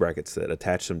mounting brackets that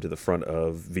attach them to the front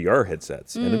of VR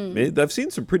headsets, and I've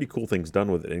seen some pretty cool things done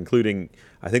with it, including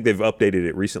I think they've updated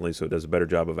it recently so it does a better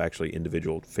job of actually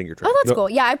individual finger tracking. Oh, that's cool.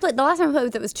 Yeah, the last time I played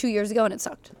with it was 2 years ago, and it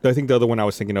sucked. I think the other one I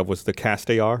was thinking of was the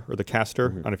Cast AR or the Caster.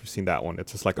 I don't know if you've seen that one.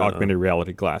 It's just like augmented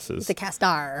reality glasses. The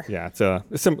Castar. Yeah, it's a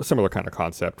similar kind of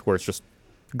concept where it's just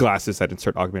glasses that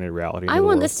insert augmented reality. I into the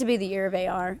want world. this to be the year of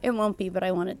AR. It won't be, but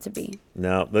I want it to be.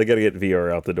 No, they got to get VR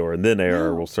out the door, and then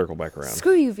AR will circle back around.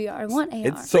 Screw you, VR. I want AR.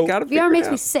 They gotta figure VR it makes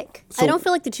out. me sick. I don't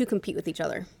feel like the two compete with each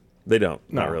other. They don't,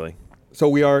 not No. really. So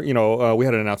we are, we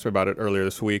had an announcement about it earlier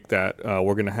this week that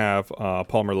we're going to have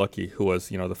Palmer Luckey, who was,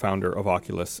 the founder of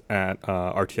Oculus at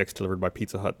RTX Delivered by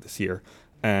Pizza Hut this year.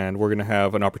 And we're going to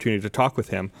have an opportunity to talk with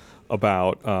him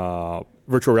about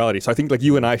virtual reality. So I think like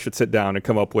you and I should sit down and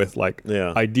come up with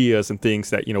ideas and things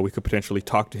that, we could potentially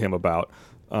talk to him about,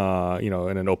 in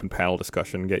an open panel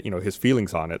discussion, get, his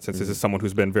feelings on it, since this is someone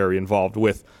who's been very involved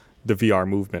with the VR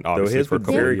movement, Though obviously, he's for a been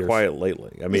couple of very years. quiet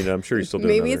lately. I mean, I'm sure he's still doing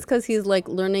Maybe other- it's because he's like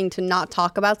learning to not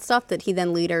talk about stuff that he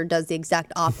then later does the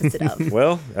exact opposite of.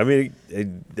 Well, I mean,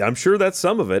 I'm sure that's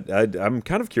some of it. I'm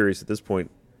kind of curious at this point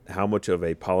how much of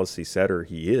a policy setter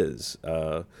he is.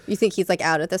 You think he's like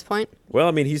out at this point? Well,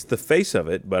 I mean, he's the face of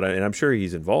it, and I'm sure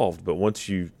he's involved. But once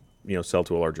you sell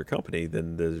to a larger company,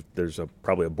 then there's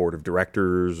probably a board of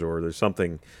directors or there's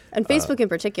something. And Facebook in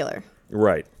particular.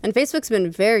 Right. And Facebook's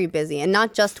been very busy, and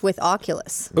not just with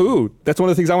Oculus. Ooh, that's one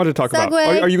of the things I wanted to talk about.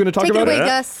 Segue. Are you going to talk Take about it away, it?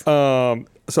 Gus.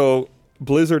 So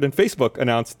Blizzard and Facebook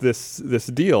announced this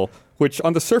deal, which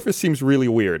on the surface seems really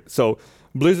weird. So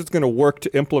Blizzard's going to work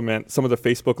to implement some of the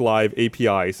Facebook Live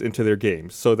APIs into their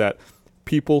games so that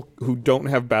people who don't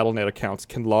have Battle.net accounts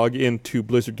can log into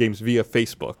Blizzard games via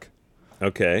Facebook.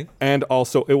 Okay. And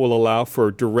also it will allow for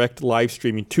direct live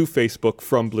streaming to Facebook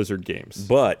from Blizzard games.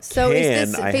 But So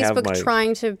is this I have Facebook my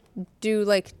trying to do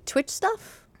like Twitch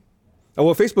stuff?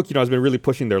 Well, Facebook, has been really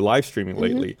pushing their live streaming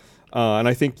lately, and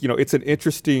I think it's an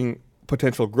interesting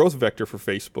potential growth vector for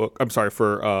Facebook. I'm sorry,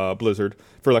 for Blizzard,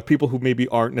 for like people who maybe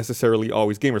aren't necessarily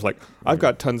always gamers. Like I've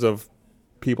got tons of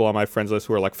people on my friends list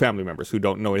who are like family members who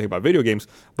don't know anything about video games.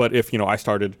 But if I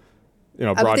started, I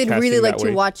would broadcasting really like that to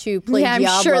way, watch you play Yeah, I'm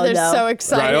Diablo. sure they're though. so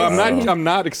excited. Right, I'm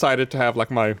not excited to have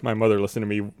like my mother listen to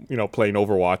me, playing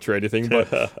Overwatch or anything, but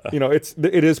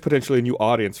it is potentially a new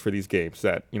audience for these games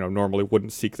that normally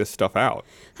wouldn't seek this stuff out.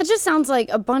 That just sounds like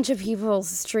a bunch of people's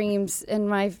streams in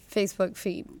my Facebook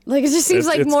feed. Like it just seems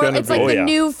It's like more. gonna It's like be. the Oh, yeah.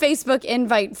 new Facebook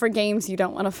invite for games you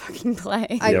don't want to fucking play.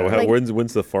 Yeah, like-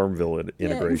 when's the Farmville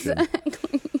integration?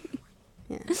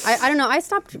 I don't know. I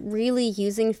stopped really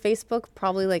using Facebook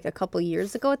probably like a couple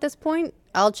years ago at this point.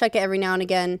 I'll check it every now and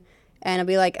again, and I'll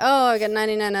be like, oh, I got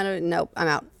 99 out of it. Nope, I'm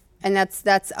out. And that's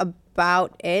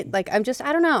about it. Like, I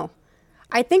don't know.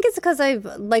 I think it's because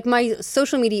my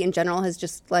social media in general has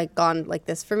just like gone like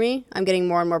this for me. I'm getting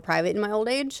more and more private in my old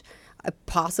age,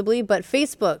 possibly. But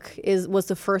Facebook was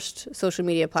the first social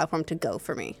media platform to go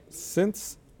for me.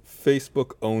 Since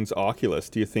Facebook owns Oculus,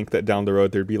 do you think that down the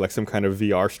road there'd be like some kind of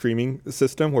VR streaming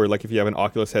system where like if you have an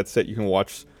Oculus headset, you can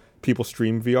watch people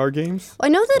stream VR games? Well, I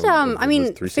know that I mean,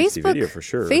 with 360 Facebook video for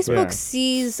sure. Facebook Yeah.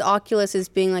 sees Oculus as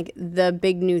being like the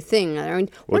big new thing. I mean,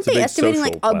 Well, weren't it's a they big estimating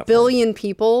like social a platform. billion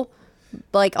people,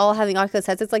 like all having Oculus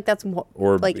headsets? Like that's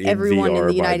Or like in everyone in VR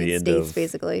the by United end States, of-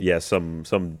 basically. Yeah, some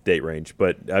date range.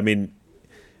 But I mean,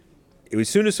 as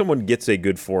soon as someone gets a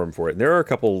good forum for it, and there are a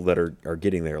couple that are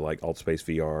getting there, like AltSpace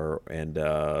VR and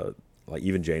like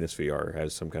even Janus VR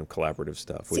has some kind of collaborative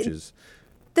stuff, which is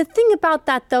The thing about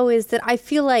that though is that I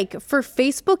feel like for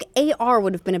Facebook, AR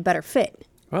would have been a better fit.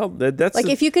 well, that's Like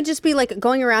the- if you could just be like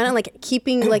going around and like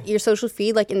keeping like your social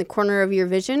feed like in the corner of your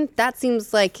vision, that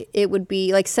seems like it would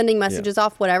be like sending messages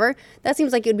off, whatever. That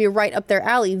seems like it would be right up their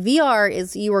alley. VR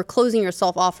is you are closing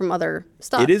yourself off from other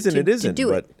stuff. It isn't. to- It isn't. To do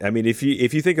But it. I mean, if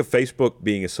you think of Facebook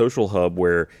being a social hub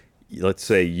where, let's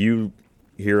say you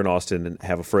here in Austin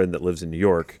have a friend that lives in New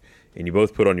York, and you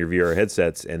both put on your VR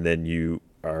headsets, and then you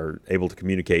are able to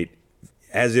communicate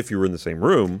as if you were in the same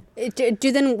room.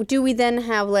 Do we then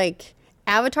have like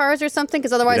avatars or something?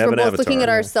 Because otherwise have we're an both avatar, looking at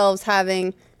yeah. ourselves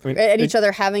having at each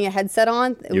other having a headset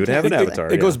on. You would have an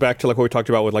avatar. It goes yeah. back to like what we talked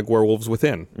about with like Werewolves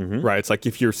Within, right? It's like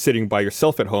if you're sitting by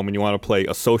yourself at home and you want to play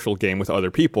a social game with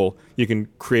other people, you can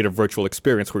create a virtual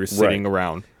experience where you're sitting Right.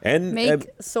 around. And Make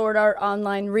Sword Art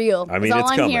Online real. I mean, That's all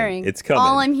it's I'm coming. hearing. It's coming.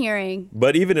 All I'm hearing.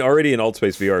 but even already in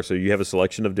Altspace VR, so you have a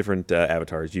selection of different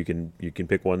avatars. You can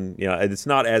pick one. You know, and it's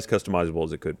not as customizable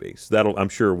as it could be. So that'll I'm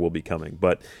sure will be coming.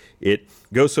 But it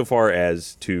goes so far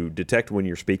as to detect when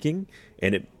you're speaking,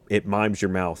 and it mimes your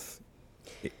mouth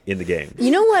in the game. You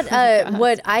know what?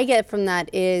 What I get from that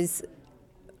is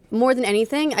more than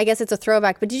anything. I guess it's a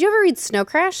throwback. But did you ever read Snow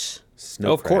Crash?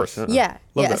 Snow Of course. Crash, Yeah,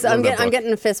 Love yeah. that- So love I'm that getting book. I'm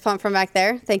getting a fist pump from back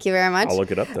there. Thank you very much. I'll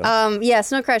look it up though. Yeah,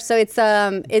 Snow Crash. So it's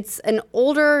an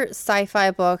older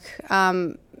sci-fi book,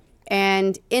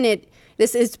 and in it,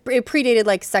 it predated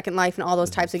like Second Life and all those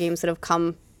types of games that have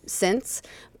come since.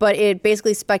 But it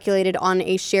basically speculated on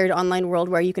a shared online world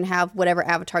where you can have whatever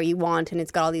avatar you want, and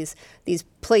it's got all these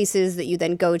places that you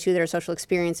then go to that are social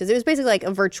experiences. It was basically like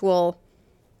a virtual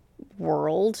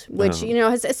world, which you know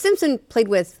has Simpson played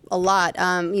with a lot.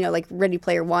 You know, like Ready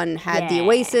Player One had the Yeah.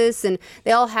 Oasis, and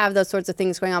they all have those sorts of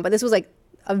things going on. But this was like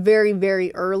a very,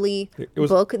 very early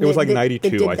book. It was like that 92,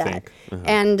 did I that. think.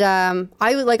 And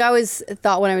I always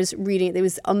thought when I was reading it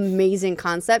was amazing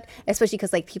concept, especially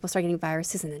because like people start getting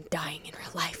viruses and then dying in real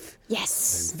life.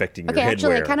 Yes. Infecting your Okay,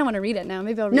 actually, I headwear. kind of want to read it now.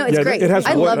 Maybe I'll read No, it. it's Yeah, great. it has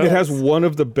I one, love it has this. one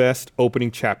of the best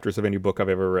opening chapters of any book I've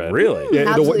ever read. Really? Yeah,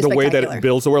 Absolutely the way that spectacular. it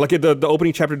builds the world. Like the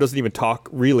opening chapter doesn't even talk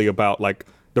really about like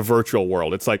the virtual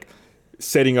world. It's like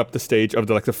setting up the stage of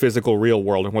the physical real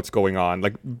world and what's going on,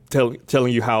 like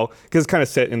telling you how, because it's kind of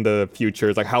set in the future.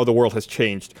 It's like how the world has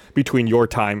changed between your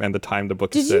time and the time the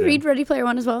book is Did set you read in. Ready Player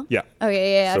One as well? Yeah.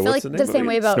 Okay, yeah. So I feel what's like the the name same of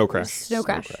way it? about Snow Crash. Snow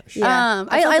Crash. Yeah.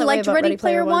 I felt I that way liked about Ready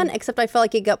Player One, except I felt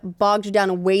like it got bogged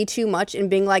down way too much in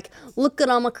being like, look at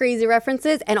all my crazy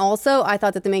references. And also, I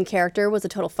thought that the main character was a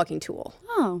total fucking tool.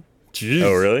 Oh. Jeez.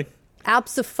 Oh, really?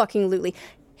 Abso-fucking-lutely.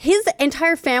 His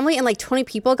entire family and like 20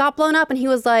 people got blown up, and he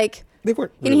was like, They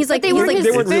weren't. and he's like, they he's weren't like, his-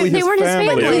 they weren't really they his weren't his family.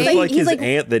 family. It was like his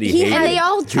aunt that he hated. and they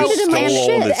all who treated him stole like all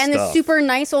shit. of his and the stuff. super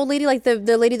nice old lady, like the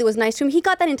lady that was nice to him, he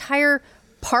got that entire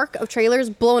park of trailers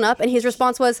blown up, and his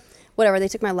response was, whatever, they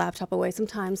took my laptop away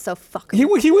sometimes, so fuck 'em."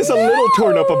 He was a little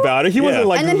torn up about it. He wasn't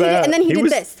like and then that. and then he He did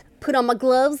was- this. Put on my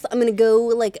gloves. I'm gonna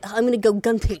go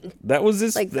gunting. That was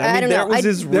his. Like, I I mean, don't that know. was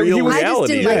his That- real he was- I just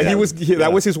reality. didn't yeah, like him.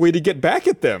 that was his way to get back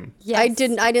at them. Yes. I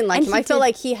didn't like And him. he I felt did-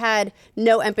 like he had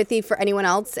no empathy for anyone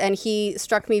else, and he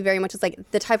struck me very much as like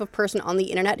the type of person on the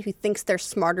internet who thinks they're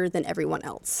smarter than everyone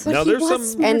else. But Now, he there's was some-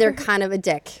 smart. And they're kind of a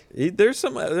dick. There's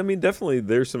some. I mean, definitely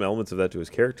there's some elements of that to his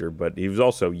character, but he was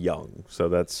also young, so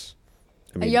that's.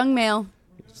 I a mean, young male.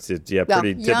 yeah,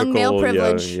 pretty typical. Young male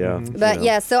privilege. Yeah, But you know.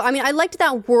 yeah, so I mean, I liked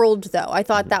that world though. I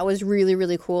thought that was really,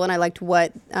 really cool, and I liked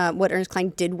what Ernest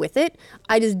Cline did with it.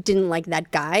 I just didn't like that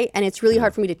guy, and it's really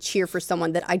hard for me to cheer for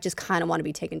someone that I just kind of want to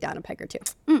be taken down a peg or two.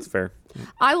 it's fair.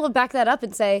 I will back that up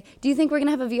and say, do you think we're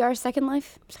gonna have a VR Second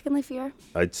Life? Second Life VR?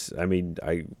 I mean,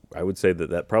 I would say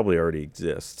that probably already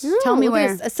exists. Tell me Look at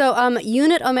where. this. So,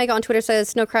 Unit Omega on Twitter says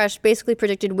Snow Crash basically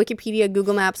predicted Wikipedia,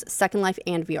 Google Maps, Second Life,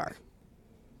 and VR.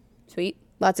 Sweet.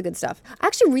 Lots of good stuff. I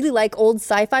actually really like old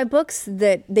sci-fi books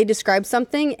that they describe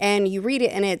something and you read it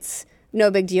and it's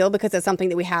no big deal because it's something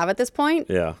that we have at this point.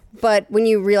 Yeah, But when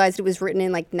you realize it was written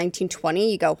in like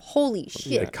 1920, you go, holy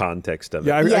shit. the context of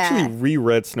Yeah, I it. Yeah. actually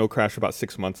reread Snow Crash about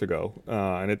 6 months ago,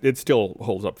 and it still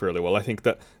holds up fairly well. I think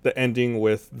that the ending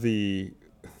with the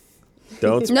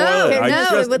Don't spoil No, it. no,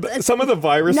 just- but some of the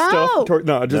virus No. stuff. Just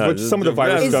No, with just- some of the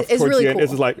virus Is- stuff is towards really the end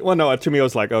cool. is like, well, no, to me, I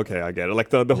was like, okay, I get it. Like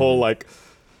the whole like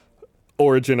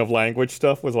origin of language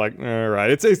stuff was like, all right,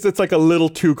 it's like a little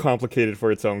too complicated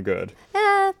for its own good.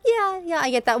 Yeah, I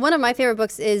get that. One of my favorite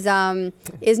books is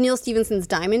Neil Stephenson's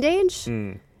Diamond Age.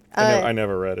 I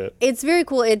never read it. It's very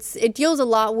cool. It deals a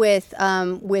lot with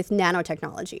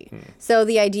nanotechnology. So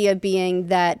the idea being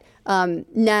that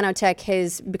nanotech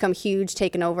has become huge,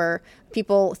 taken over.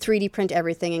 People 3D print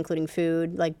everything, including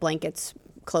food, like blankets,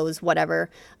 clothes, whatever.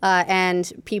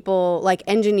 And people, like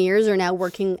engineers, are now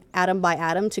working atom by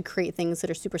atom to create things that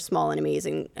are super small and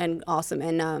amazing and awesome.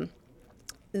 And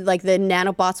like the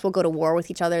nanobots will go to war with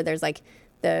each other. There's like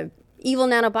the evil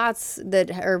nanobots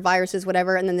that are viruses,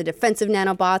 whatever, and then the defensive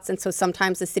nanobots. And so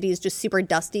sometimes the city is just super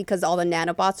dusty because all the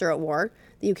nanobots are at war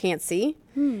that you can't see.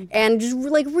 And just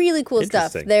like really cool stuff.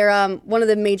 Interesting. They're one of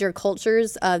the major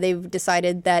cultures. They've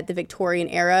decided that the Victorian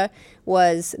era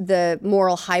was the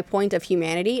moral high point of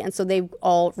humanity. And so they've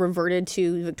all reverted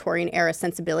to Victorian era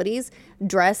sensibilities,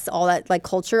 dress, all that, like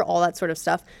culture, all that sort of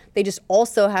stuff. They just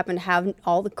also happen to have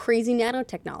all the crazy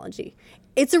nanotechnology.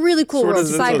 It's a really cool Sort world.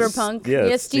 of- Cyberpunk. Yeah,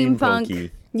 Yeah, it's steampunk.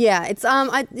 steampunky. Yeah, it's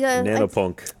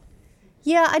Nanopunk.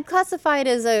 I'd classify it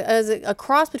as a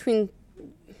cross between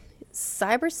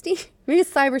Cybersteam. Maybe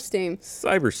it's Cybersteam.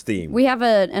 Cybersteam. We have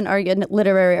a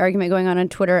literary argument going on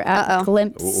Twitter at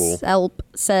Glimpselp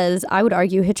says, I would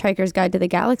argue Hitchhiker's Guide to the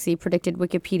Galaxy predicted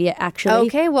Wikipedia actually.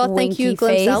 Okay, well, thank you,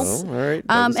 Glimpselp. Oh, all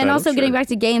right. And also getting back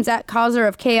to games, at Causer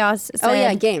of Chaos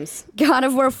said, games. God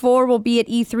of War 4 will be at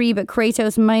E3, but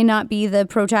Kratos might not be the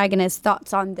protagonist.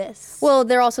 Thoughts on this? Well,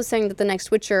 they're also saying that the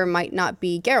next Witcher might not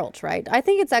be Geralt, right? I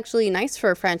think it's actually nice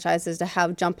for franchises to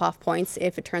have jump-off points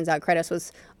if it turns out Kratos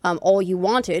was all you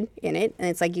wanted in it. And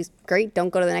it's like, great, don't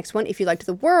go to the next one. If you liked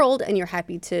the world and you're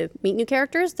happy to meet new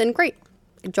characters, then great.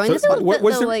 Join this one.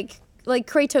 Like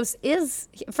Kratos is,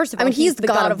 first of all, he's the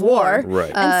god of war.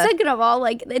 Right. And second of all,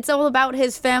 like, it's all about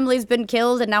his family's been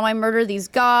killed and now I murder these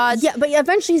gods. Yeah, but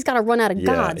eventually he's got to run out of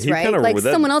gods, he right? kinda- Like, with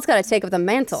that- someone else got to take up the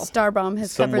mantle. Starbomb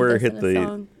has Somewhere covered this hit in a the.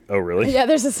 song. Oh, really? Yeah,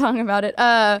 there's a song about it.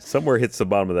 Somewhere hits the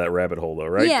bottom of that rabbit hole, though,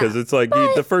 right? Yeah, Because it's like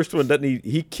the first one doesn't.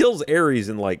 He kills Ares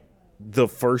in like the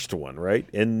first one, right?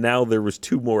 And now there was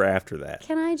 2 more after that.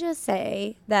 Can I just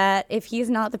say that if he's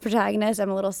not the protagonist, I'm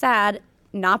a little sad.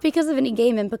 Not because of any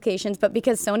game implications, but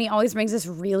because Sony always brings this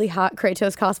really hot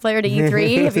Kratos cosplayer to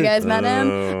E3. Have you guys met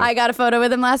him? I got a photo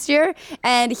with him last year,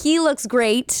 and he looks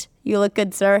great. You look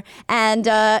good, sir. And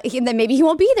then maybe he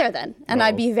won't be there then, and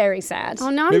I'd be very sad. Oh,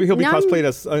 now Maybe he'll be now I'm- cosplayed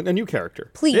as a new character.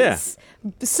 Please. Yeah.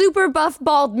 Super buff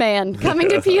bald man coming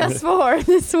to PS4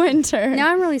 this winter.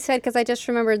 Now I'm really sad because I just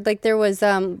remembered, like, there was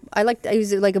I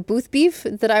used like a Booth Beef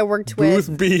that I worked with.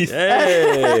 Booth Beef.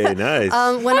 Hey, nice.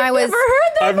 When I was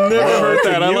I've never heard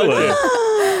that. I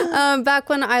like it. back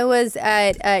when I was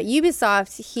at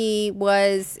Ubisoft, he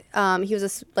was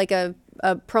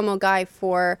a promo guy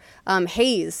for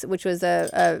Haze, which was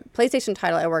a PlayStation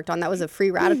title I worked on. That was a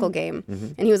free Radical game,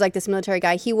 and he was like this military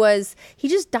guy. He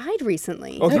just died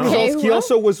recently. Oh, he well-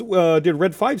 also was did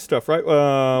Red 5 stuff, right?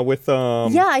 With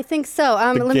Yeah, I think so.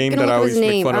 the game that I always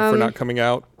make fun of for not coming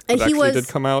out. And It actually did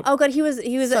come out. Oh god, he was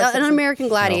an American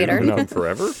Gladiator. Been on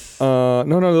forever.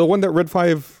 No, the one that Red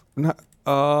 5.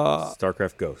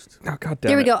 StarCraft Ghost. Oh, God damn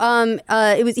There we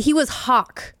it. go. He was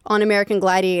Hawk on American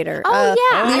Gladiator. Oh,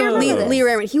 yeah, I remember this. Lee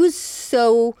Rayman. He was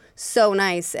so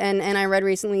nice, and I read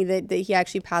recently that he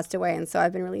actually passed away, and so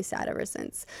I've been really sad ever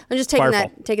since. I'm just taking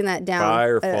that down.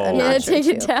 Firefall. Yeah, notch or take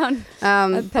it two. down.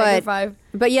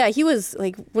 But yeah, he was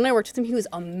like, when I worked with him, he was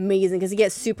amazing because he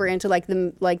gets super into like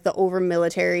the over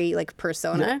military like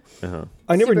persona.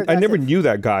 I never Super aggressive. knew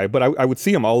that guy, but I would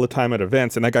see him all the time at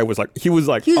events, and that guy was like he was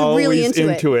He was always really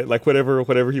into it, like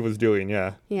whatever he was doing.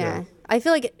 Yeah. I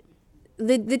feel like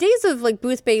the days of like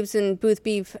Booth Babes and Booth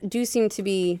Beef do seem to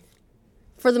be,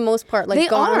 for the most part, like They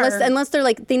gone. are. Unless they're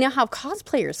like, they now have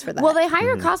cosplayers for that. Well, they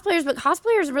hire cosplayers, but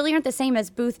cosplayers really aren't the same as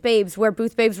Booth Babes, where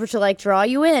Booth Babes were to like draw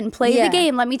you in, play Yeah. the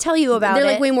game, let me tell you about they're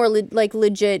it. like way more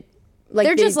legit. Like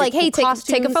They're just like, hey, take a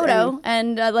costumes photo,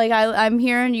 and like I'm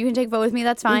here, and you can take a photo with me.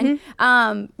 That's fine.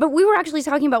 But we were actually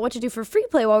talking about what to do for free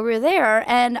play while we were there,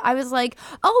 and I was like,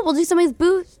 oh, we'll do some of these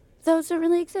booths. Those don't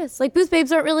really exist. Like Booth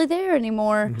Babes aren't really there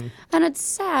anymore, and it's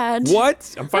sad.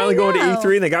 What? I'm finally going to know.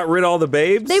 E3 and they got rid of all the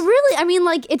babes? They really, I mean,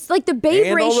 like it's like the babe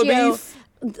And all the ratio. beef?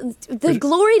 The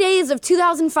glory days of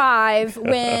 2005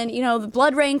 when, the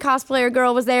Blood Rain cosplayer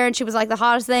girl was there and she was like the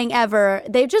hottest thing ever.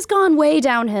 They've just gone way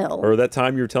downhill. Or that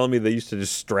time you were telling me they used to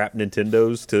just strap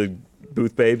Nintendos to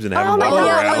Booth Babes and have Oh them my walk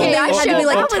God, around. okay, They I had to showed- be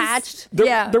like that was- attached.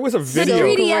 There was a The video.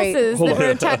 3DSs Hold that were on.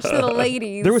 attached to the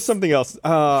ladies. There was something else.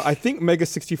 I think Mega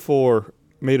 64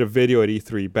 made a video at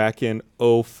E3 back in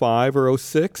 05 or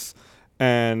 06.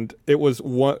 And it was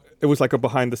like a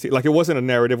behind the scenes, like it wasn't a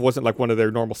narrative, it wasn't like one of their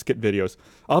normal skit videos.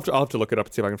 I'll have to look it up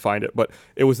and see if I can find it. But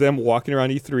it was them walking around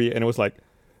E3, and it was like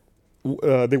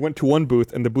they went to one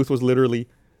booth, and the booth was literally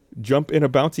jump in a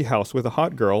bouncy house with a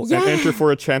hot girl and enter for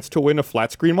a chance to win a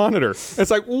flat screen monitor. It's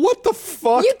like, what the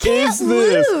fuck You can't is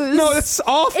this? lose. No, it's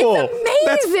awful. It's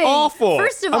amazing. That's awful.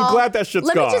 First of all, I'm glad that shit's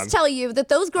let gone. me just tell you that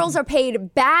those girls are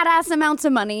paid badass amounts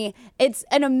of money. It's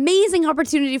an amazing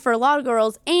opportunity for a lot of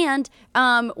girls. And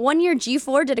 1 year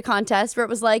G4 did a contest where it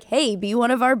was like, hey, be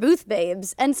one of our booth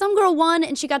babes. And some girl won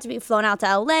and she got to be flown out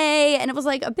to LA. And it was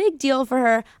like a big deal for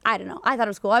her. I don't know. I thought it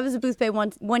was cool. I was a booth babe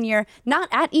one year, not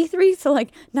at E3, so like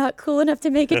not cool enough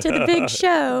to make it to the big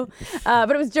show.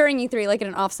 But it was during E3, like in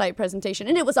an offsite presentation.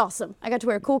 And it was awesome. I got to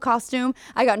wear a cool costume.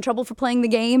 I got in trouble for playing the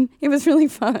game. It was really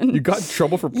fun. You got in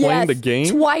trouble for playing the Yes, game?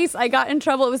 Twice I got in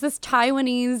trouble. It was this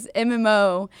Taiwanese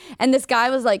MMO. And this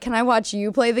guy was like, can I watch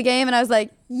you play the game? And I was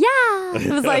like, Yeah,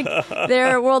 it was like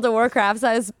their World of Warcraft. So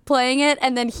I was playing it,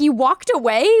 and then he walked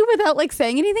away without like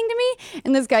saying anything to me.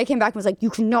 And this guy came back and was like, "You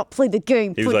cannot play the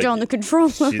game. He was Put like, down the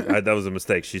controller." That was a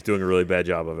mistake. She's doing a really bad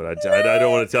job of it. I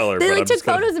don't want to tell her. They but like I'm took just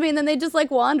gonna- photos of me, and then they just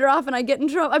like wander off, and I get in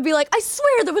trouble. I'd be like, "I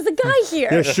swear there was a guy here."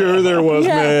 Yeah, sure there was,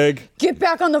 Yeah. Meg. Get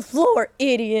back on the floor,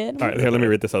 idiot. All right, here, let me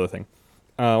read this other thing.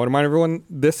 I want to remind everyone,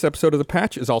 this episode of The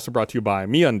Patch is also brought to you by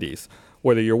MeUndies.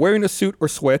 Whether you're wearing a suit or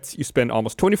sweats, you spend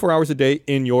almost 24 hours a day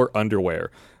in your underwear.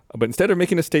 But instead of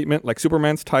making a statement like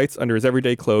Superman's tights under his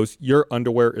everyday clothes, your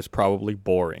underwear is probably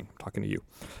boring. I'm talking to you.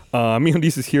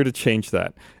 MeUndies is here to change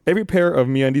that. Every pair of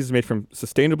MeUndies is made from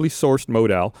sustainably sourced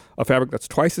modal, a fabric that's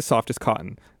twice as soft as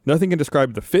cotton. Nothing can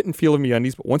describe the fit and feel of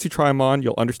MeUndies, but once you try them on,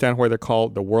 you'll understand why they're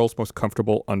called the world's most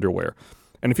comfortable underwear.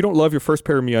 And if you don't love your first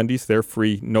pair of MeUndies, they're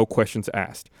free, no questions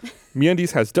asked.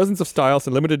 MeUndies has dozens of styles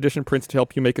and limited edition prints to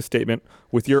help you make a statement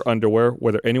with your underwear,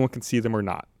 whether anyone can see them or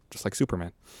not, just like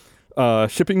Superman.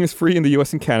 Shipping is free in the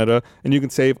US and Canada, and you can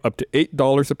save up to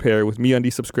 $8 a pair with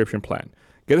MeUndies subscription plan.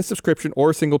 Get a subscription or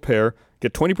a single pair.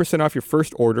 Get 20% off your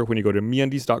first order when you go to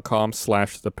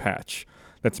MeUndies.com/thepatch.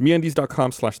 That's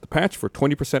MeUndies.com/thepatch for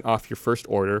 20% off your first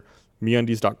order.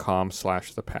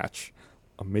 MeUndies.com/thepatch.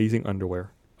 Amazing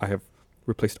underwear. I have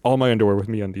replaced all my underwear with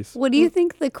MeUndies. What do you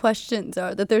think the questions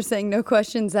are that they're saying no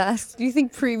questions asked? Do you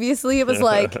think previously it was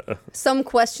like, Some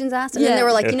questions asked, and then Yeah. they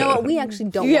were like, you know what? We actually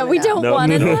don't. yeah, wanna we know. don't No,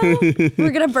 want to no. know.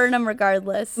 We're gonna burn them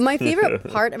regardless. My favorite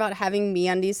part about having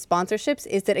MeUndies sponsorships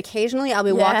is that occasionally I'll be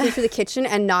Yeah. walking through the kitchen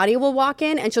and Nadia will walk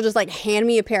in and she'll just like hand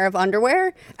me a pair of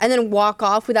underwear and then walk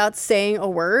off without saying a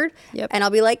word. Yep. And I'll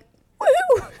be like, woo!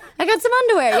 I got some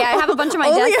underwear. Yeah, I have a bunch of my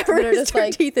Only desks at that are just Rooster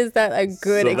like. Teeth is that a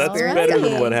good So that's experience. better Right.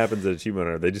 than what happens at Achievement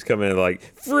Hunter. They just come in like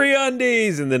free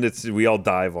undies, and then we all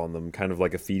dive on them, kind of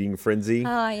like a feeding frenzy.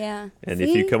 Oh yeah. and if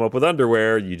you See? come up with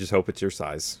underwear, you just hope it's your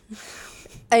size.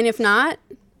 And if not,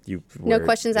 You No wear it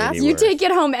questions asked? You anywhere. take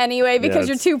it home anyway because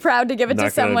you're it's too proud to give it to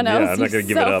Not gonna- someone yeah, else. I'm not you gonna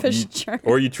give it up. selfish jerk.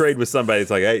 Or you trade with somebody.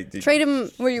 It's like, hey, trade him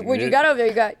What you got over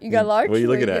there? You got large? What are you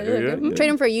looking Or at? Yeah. trade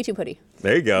him for a YouTube hoodie.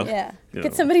 There you go. Yeah. You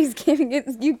Get know. somebody's giving it.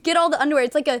 You get all the underwear.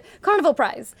 It's like a carnival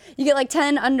prize. You get like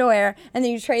 10 underwear and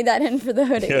then you trade that in for the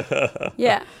hoodie.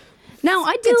 Yeah. Now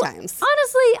I do. Good times.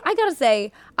 Honestly, I gotta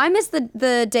say, I miss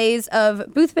the days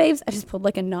of booth babes. I just pulled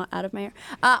like a knot out of my hair.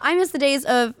 I miss the days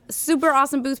of super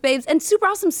awesome booth babes and super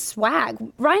awesome swag.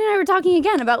 Ryan and I were talking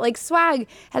again about like swag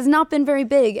has not been very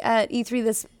big at E3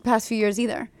 this past few years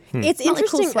either. It's Not like cool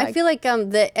interesting. I swag. feel like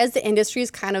as the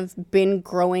industry's kind of been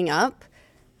growing up,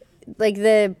 like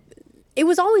it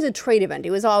was always a trade event.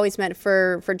 It was always meant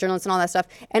for journalists and all that stuff.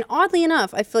 And oddly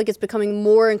enough, I feel like it's becoming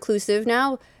more inclusive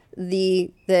now. The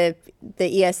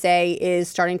ESA is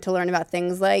starting to learn about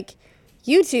things like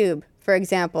YouTube, for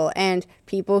example, and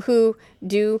people who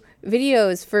do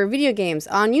videos for video games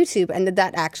on YouTube, and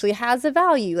that actually has a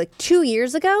value. Like 2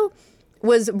 years ago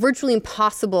was virtually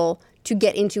impossible to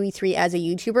get into E3 as a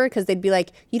YouTuber because they'd be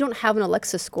like, you don't have an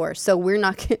Alexa score, so we're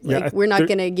not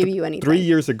going to give you anything. 3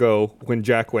 years ago, when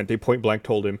Jack went, they point blank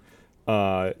told him,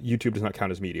 YouTube does not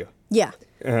count as media. Yeah.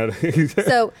 And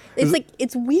So it's like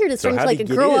it's weird. It's So starting to how'd he like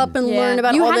get grow in? up and Yeah. learn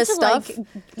about You all had this to, stuff.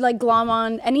 Like glom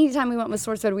on. Anytime we went with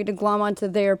SourceFed, we had to glom on to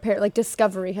their like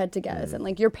Discovery had to get us, and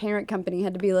like your parent company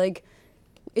had to be like,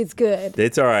 it's good.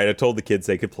 It's all right. I told the kids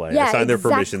they could play. I signed their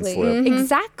permission slip.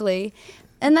 Exactly.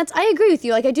 And I agree with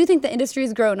you. Like, I do think the industry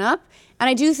has grown up. And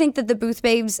I do think that the Booth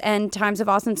Babes and Times of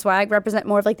Awesome Swag represent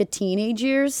more of like the teenage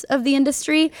years of the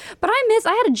industry. But I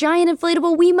had a giant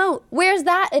inflatable Wiimote. Where's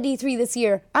that at E3 this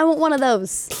year? I want one of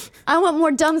those. I want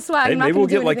more dumb swag. Hey, I'm not maybe gonna we'll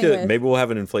do get like anything with. maybe we'll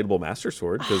have an inflatable Master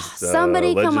Sword because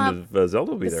Somebody come Legend up of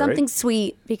Zelda will be with there, something right?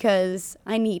 sweet because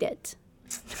I need it.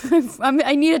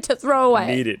 I need it to throw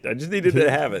away. Need it. I just needed to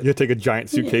have it. you take a giant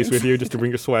suitcase with you just to bring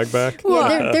your swag back.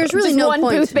 Yeah, there's really Just no one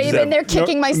point. Booth Babe in there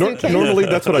kicking my No- suitcase. normally,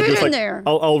 that's what I Get do. It's in like, there.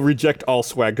 I'll reject all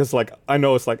swag because, like, I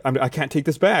know it's like I can't take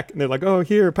this back, and they're like, "Oh,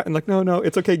 here," and like, "No,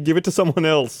 it's okay. Give it to someone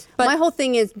else." My whole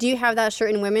thing is, do you have that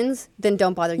shirt in women's? Then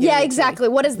don't bother giving it Yeah, to me. exactly.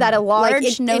 What is that? A large?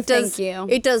 Like, no, it does, thank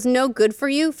you. It does no good for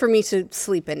you for me to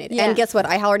sleep in it. Yeah. And guess what?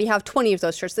 I already have 20 of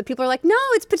those shirts that people are like, no,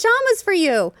 it's pajamas for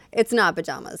you. It's not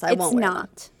pajamas. I It's won't wear them.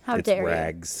 not. How It's dare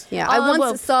rags. Yeah, Oh, I once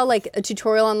well- saw like a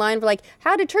tutorial online for like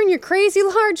how to turn your crazy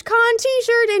large con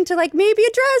t-shirt into like maybe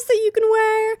a dress that you can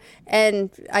wear. And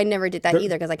I never did that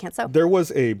either because I can't sew. There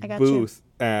was a got booth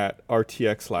at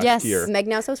RTX last Yes. year. Meg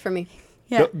now sews for me.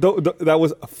 Yeah. That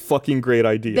was a fucking great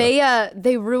idea.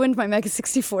 They ruined my Mega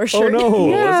 64 shirt. Oh no!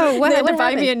 Yeah, They had to what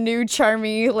buy me a happened? new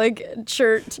Charmy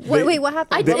shirt. Wait, what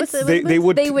happened? They- What was it- they- they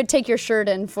would- They would take your shirt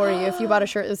in for you if you bought a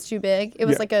shirt that was too big. It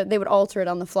was Yeah. they would alter it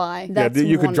on the fly. That's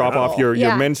you could drop off wonderful. your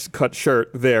Yeah. men's cut shirt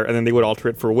there, and then they would alter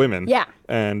it for women. Yeah.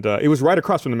 And it was right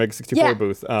across from the Mega 64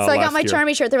 booth. So I got last my year.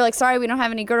 Charmy shirt. They were like, sorry, we don't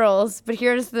have any girls, but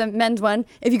here's the men's one.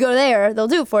 If you go there, they'll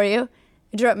do it for you.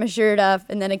 I dropped my shirt off,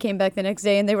 and then I came back the next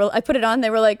day, and I put it on. They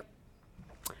were like,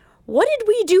 what did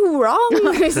we do wrong?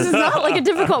 This is not like a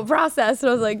difficult process. And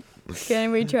I was like,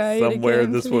 can we try it Somewhere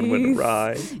again, this one went please?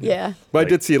 awry. Yeah. But I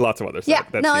did see lots of others. Yeah.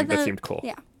 That seemed cool.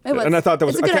 Yeah. It was. And I thought that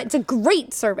was. It's a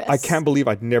great service. I can't believe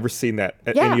I'd never seen that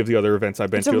at Yeah. any of the other events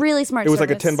I've been It's a to. really smart It was like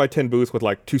a service. 10 by 10 booth with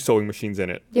like 2 sewing machines in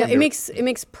it. Yeah, it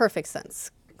makes perfect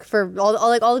sense for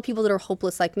all the people that are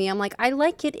hopeless like me. I'm like, I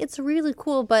like it. It's really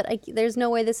cool, but there's no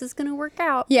way this is gonna work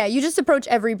out. Yeah, you just approach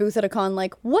every booth at a con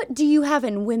like, what do you have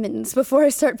in women's before I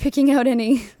start picking out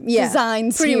any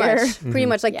designs pretty here? much pretty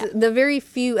much like Yeah. the very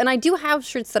few, and I do have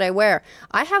shirts that I wear.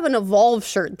 I have an Evolve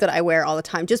shirt that I wear all the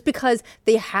time just because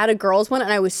they had a girls one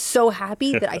and I was so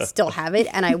happy that I still have it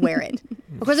and I wear it.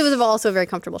 Of course, it was also a very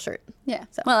comfortable shirt. Yeah,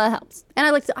 well, that helps. And I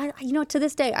like to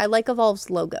this day I like Evolve's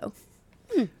logo.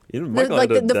 You know, The, Michael like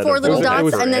had the that 4 little evolved dots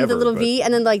forever, and then the little but- V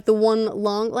and then like the one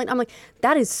long line. I'm like,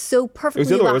 that is so It perfectly was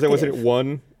the other way. Was it evocative.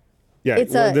 one? Yeah.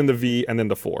 It's a- then the V and then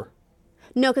the 4.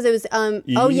 No, because it was then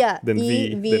V, then OLVE. yeah,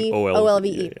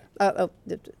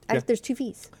 There's 2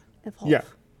 V's. Evolve. Yeah.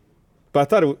 But I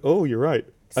thought it was. Oh, you're right.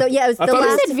 So yeah, it was I the thought it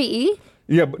last was- Said VE.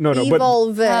 Yeah, but no.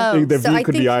 Evolve. But the So V I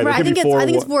could think, be either. right, It could be 4 I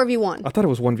think or it's 4v1. I thought it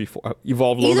was 1v4.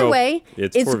 Evolve logo. Either way,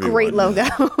 It's it's 4v1. great logo,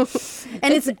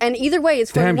 and either way,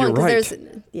 it's 4v1 Damn, you're right. there's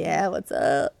what's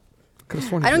up? Could've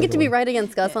sworn it I don't was get to be the other right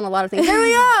against Gus on a lot of things. There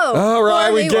we go. All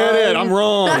right, we get it. 4v1. I'm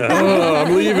wrong.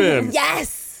 I'm leaving.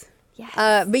 Yes.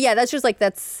 But yeah,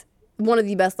 that's one of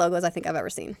the best logos I think I've ever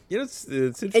seen. You know, it's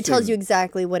interesting. It tells you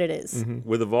exactly what it is.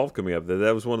 With Evolve coming up,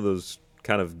 that was one of those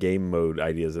kind of game mode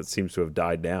ideas that seems to have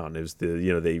died down. It was the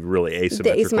really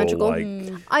asymmetrical,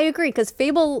 like I agree because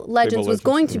Fable Legends was Legends,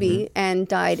 going to be and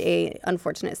died a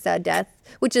unfortunate sad death,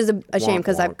 which is a shame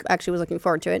because I wonk. actually was looking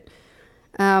forward to it.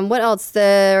 What else?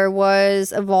 There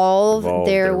was Evolve. Evolve,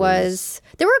 there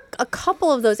there were a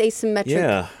couple of those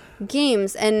asymmetric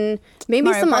games, and maybe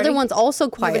Mario some Party. other ones also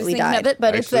Nobody's quietly thinking died. of it,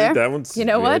 but it's Actually, there. that one's You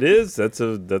know what? It is. That's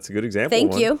a good example.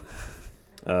 Thank one.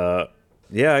 you.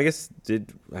 Yeah, I guess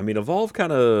Evolve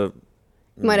kind of.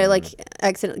 Might have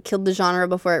accidentally killed the genre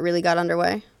before it really got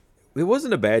underway. It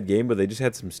wasn't a bad game, but they just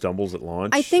had some stumbles at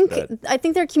launch. I think that-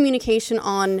 their communication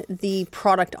on the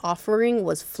product offering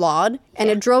was flawed, and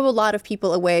it drove a lot of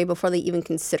people away before they even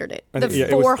considered it. I The think- yeah,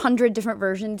 it was- 400 different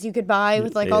versions you could buy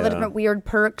with like all the Yeah. different weird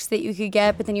perks that you could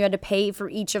get, but then you had to pay for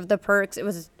each of the perks. It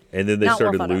was And then they not well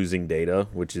started thought out. losing data,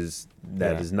 which is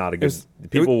that Yeah. is not a It good. was-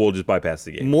 People will just bypass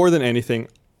the game. More than anything,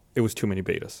 it was too many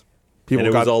betas. And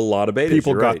it was a lot of betas,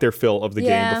 People you're got right. their fill of the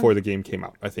Yeah. game before the game came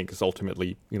out. I think is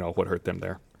ultimately what hurt them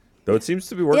there. Though it seems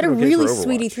to be They working had a okay really for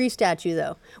sweet Overwatch. E3 statue,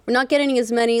 though. We're not getting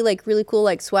as many really cool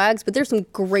swags, but there's some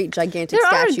great gigantic there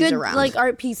are statues good around.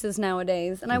 art pieces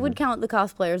nowadays, and I would count the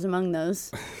cosplayers among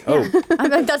those. Oh, I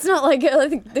mean, that's not I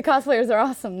think the cosplayers are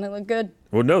awesome. They look good.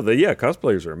 well, no,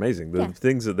 cosplayers are amazing. The Yeah.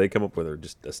 things that they come up with are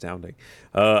just astounding.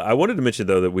 I wanted to mention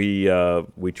though that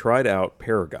we tried out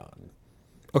Paragon.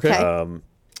 Okay, Okay.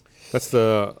 that's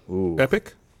the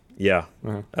Epic. Yeah.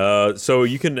 So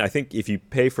you can, I think, if you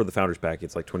pay for the Founders Pack,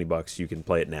 it's like $20. You can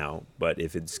play it now. But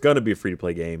if it's gonna be a free to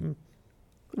play game,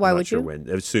 Why I'm not would sure you?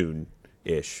 when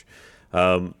soon-ish.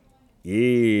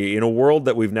 In a world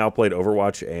that we've now played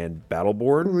Overwatch and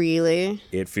Battleborn, Really?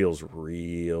 it feels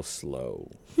real slow.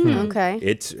 Okay.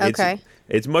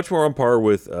 It's much more on par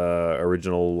with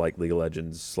original like League of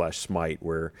Legends / Smite,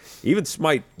 where even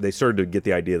Smite they started to get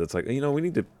the idea that's like we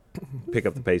need to pick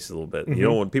up the pace a little bit.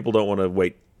 People don't want to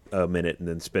wait a minute and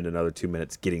then spend another 2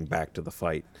 minutes getting back to the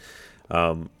fight.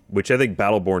 Which I think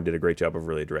Battleborn did a great job of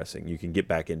really addressing. You can get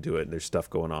back into it, and there's stuff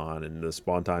going on, and the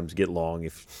spawn times get long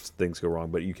if things go wrong,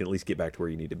 but you can at least get back to where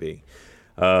you need to be.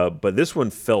 But this one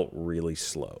felt really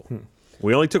slow.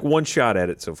 We only took one shot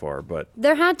at it so far, but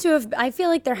There had to have. I feel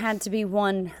like there had to be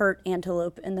one hurt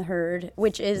antelope in the herd,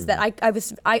 which is that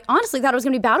I honestly thought it was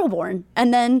going to be Battleborn,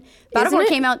 and then Battleborn it?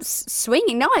 came out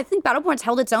swinging. No, I think Battleborn's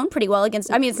held its own pretty well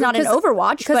against. I mean, it's not an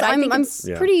Overwatch, but I think I'm it's.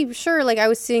 Yeah. pretty sure I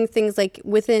was seeing things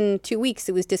within 2 weeks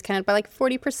it was discounted by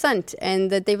 40%, and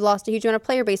that they've lost a huge amount of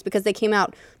player base because they came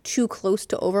out too close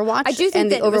to Overwatch. I do think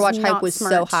and the that it was Overwatch hype not was so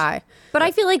smart. high. But I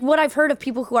feel like what I've heard of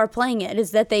people who are playing it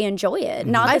is that they enjoy it.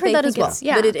 Not I've that heard they that think as well. it's-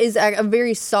 Yeah. That it is a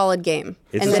very solid game,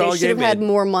 It's and a that solid it should have game, had and-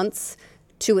 more months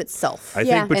to itself. I Yeah.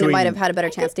 think And it between might have had a better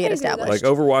chance to get I agree with that. established.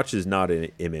 like Overwatch is not an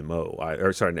MMO,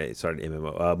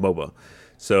 MMO, MOBA.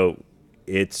 So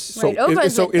So, Right,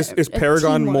 OVA is a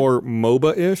Paragon team more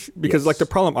MOBA-ish? Because Yes. like the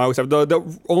problem I always have, the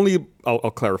only I'll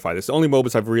clarify this. The only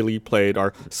MOBAs I've really played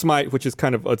are Smite, which is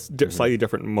kind of a slightly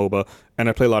different MOBA, and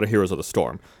I play a lot of Heroes of the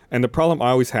Storm. And the problem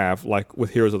I always have, like with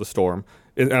Heroes of the Storm,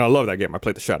 and I love that game. I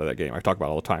played the shit out of that game. I talk about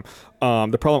it all the time.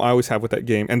 The problem I always have with that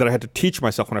game, and that I had to teach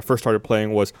myself when I first started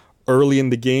playing, was early in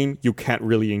the game you can't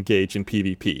really engage in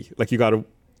PvP. Like you got to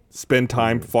spend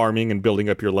time farming and building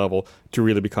up your level to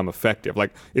really become effective.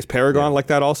 Like, is Paragon like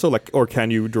that also? Like, or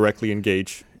can you directly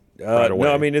engage right away?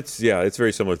 No, I mean it's a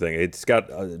very similar thing. It's got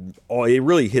it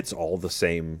really hits all the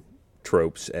same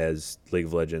tropes as League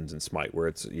of Legends and Smite,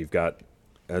 where you've got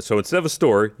so instead of a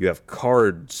store, you have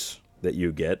cards that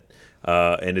you get,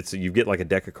 and you get like a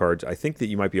deck of cards. I think that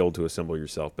you might be able to assemble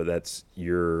yourself, but that's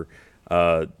your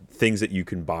things that you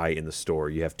can buy in the store.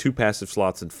 You have 2 passive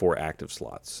slots and 4 active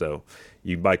slots. So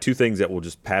you buy 2 things that will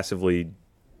just passively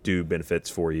do benefits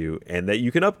for you and that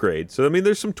you can upgrade. So I mean,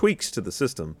 there's some tweaks to the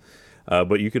system,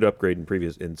 but you could upgrade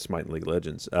in Smite and League of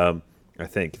Legends. I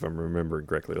think, if I'm remembering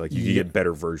correctly, like you could get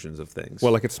better versions of things.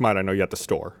 Well, like it's Smite, I know you have the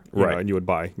store, you Right. know, and you would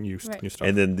buy new stuff.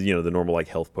 and then the normal like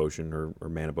health potion or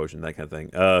mana potion, that kind of thing.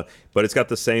 But it's got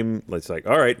the same. It's like,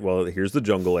 all right, well, here's the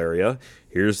jungle area.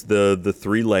 Here's the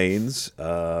 3 lanes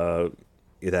that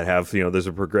have there's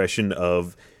a progression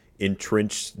of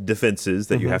entrenched defenses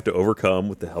that you have to overcome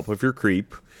with the help of your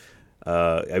creep.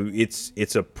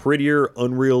 It's a prettier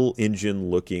Unreal Engine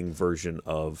looking version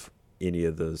of any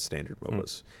of the standard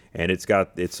MOBAs, and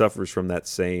it suffers from that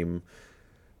same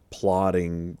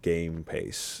plodding game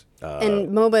pace. And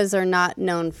MOBAs are not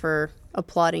known for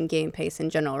applauding game pace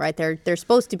in general, right? They're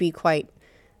supposed to be quite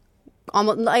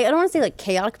almost. I don't want to say like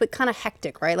chaotic, but kind of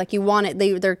hectic, right? Like you want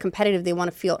it. They're competitive. They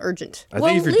want to feel urgent. I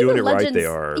think if you're League doing it of right, Legends, they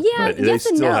are. Yeah, but they yes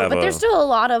and still no. have But there's still a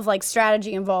lot of like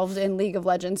strategy involved in League of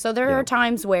Legends. So there are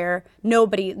times where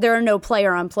there are no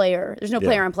player on player. There's no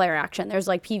player on player action. There's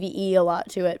like PvE a lot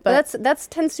to it. But That's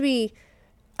tends to be.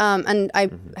 And I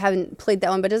haven't played that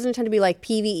one, but doesn't it tend to be like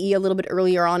PvE a little bit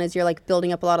earlier on as you're like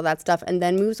building up a lot of that stuff and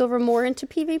then moves over more into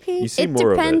PvP? You see it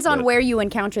more depends of it, on but- where you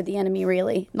encounter the enemy,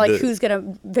 really. Like who's going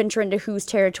to venture into whose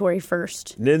territory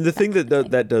first. And then the thing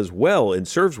that does well and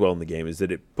serves well in the game is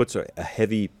that it puts a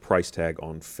heavy price tag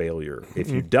on failure.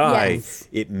 If you die, Yes.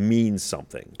 it means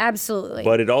something. Absolutely.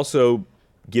 But it also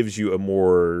gives you a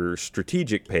more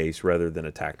strategic pace rather than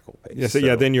a tactical pace. Yeah,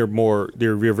 so then you're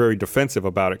very defensive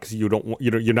about it because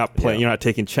you're not playing, you're not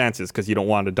taking chances because you don't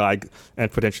want to die and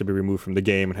potentially be removed from the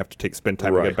game and have to spend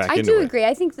time to Right. get back I into do it. agree.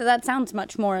 I think that sounds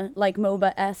much more like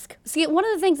MOBA-esque. See, one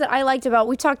of the things that I liked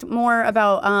we talked more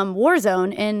about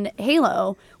Warzone in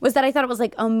Halo, was that I thought it was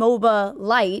like a MOBA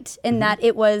light in that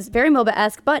it was very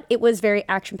MOBA-esque, but it was very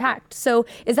action-packed. So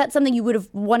is that something you would have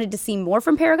wanted to see more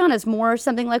from Paragon, as more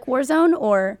something like Warzone,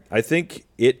 or? I think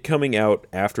it coming out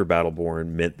after Battleborn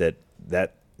meant that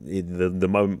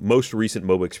the most recent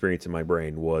MOBA experience in my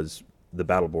brain was the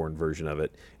Battleborn version of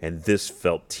it, and this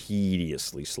felt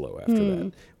tediously slow after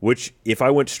that. Which, if I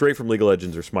went straight from League of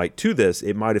Legends or Smite to this,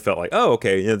 it might have felt like, oh,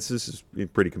 okay, yeah, this is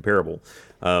pretty comparable.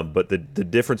 But the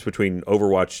difference between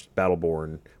Overwatch,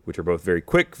 Battleborn, which are both very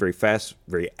quick, very fast,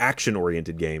 very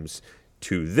action-oriented games,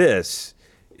 to this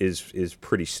is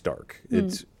pretty stark.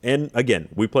 And again,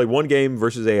 we played one game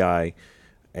versus AI,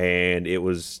 and it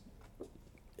was.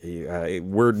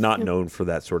 We're not known for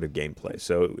that sort of gameplay,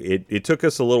 so it took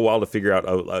us a little while to figure out,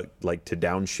 like to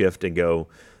downshift and go,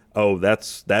 oh,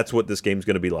 that's what this game's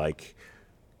going to be like.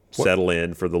 Settle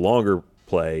in for the longer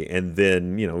play, and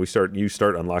then you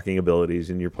start unlocking abilities,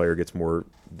 and your player gets more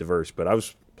diverse. But I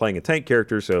was playing a tank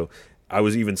character, so I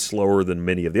was even slower than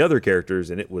many of the other characters,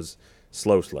 and it was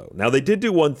slow. Now they did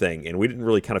do one thing, and we didn't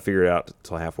really kind of figure it out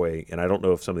until halfway, and I don't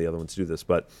know if some of the other ones do this,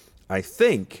 but I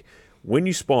think when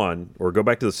you spawn or go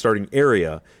back to the starting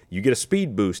area, you get a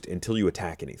speed boost until you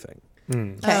attack anything.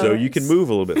 So you can move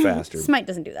a little bit faster, Smite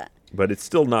doesn't do that. but it's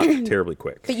still not terribly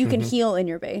quick. But you can heal in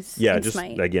your base. Yeah, in just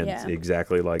Smite. again, Yeah.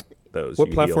 exactly like those. What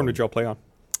You platform heal. did y'all play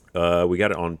on? We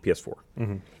got it on PS4.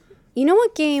 You know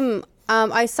what game?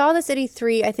 I saw this at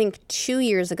E3, I think 2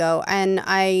 years ago, and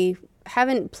I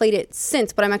haven't played it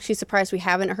since, but I'm actually surprised we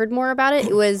haven't heard more about it.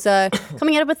 It was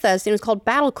coming out of Bethesda, and it was called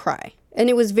Battlecry, and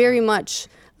it was very much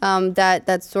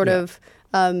that sort of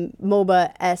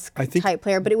MOBA-esque I think type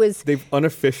player, but it was They've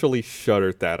unofficially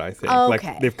shuttered that, I think. okay.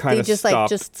 Like they've kind of just stopped.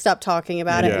 just stopped talking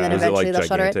about it, Yeah. and then Was it, eventually like, they'll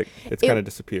shutter it. gigantic? It's kinda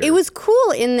disappeared. It was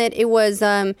cool in that it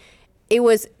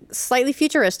was slightly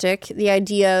futuristic. The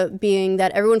idea being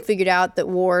that everyone figured out that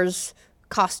wars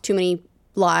cost too many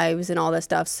lives and all this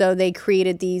stuff. So they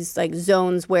created these like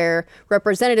zones where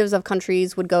representatives of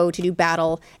countries would go to do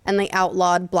battle, and they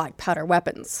outlawed black powder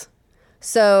weapons.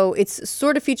 So it's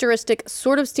sort of futuristic,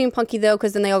 sort of steampunky though,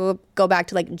 because then they all go back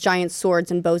to like giant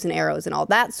swords and bows and arrows and all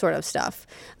that sort of stuff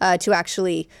to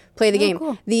actually play the game.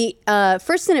 Cool. The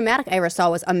first cinematic I ever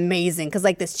saw was amazing because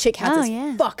like this chick has Oh, this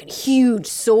yeah. fucking huge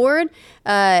sword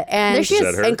and There she is.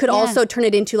 Is that her? and could Yeah. also turn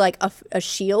it into like a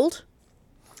shield.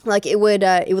 Like it would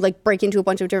like break into a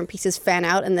bunch of different pieces, fan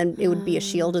out, and then it would be a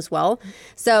shield as well.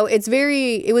 So it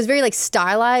was very like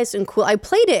stylized and cool. I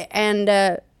played it,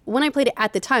 and when I played it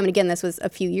at the time, and again this was a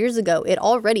few years ago, it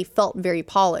already felt very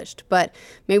polished. But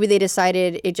maybe they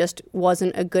decided it just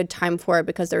wasn't a good time for it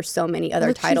because there's so many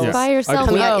other titles By herself.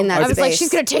 coming out in that I was like, space. she's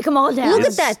gonna take them all down. Look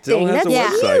at that Still thing. has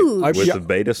That's a website huge. with Yeah. the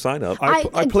beta sign up.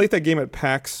 I played that game at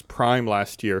PAX Prime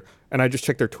last year, and I just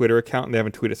checked their Twitter account, and they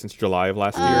haven't tweeted since July of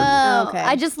last year. Oh, Okay.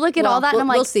 I just look at Well, all that and I'm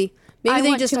like, we'll see. Maybe I they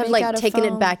want just to have make like out of taken it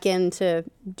foam. back in to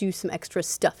do some extra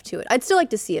stuff to it. I'd still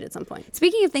like to see it at some point.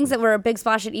 Speaking of things that were a big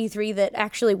splash at E3 that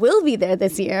actually will be there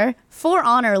this year, For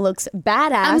Honor looks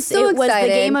badass. I'm so it was the excited.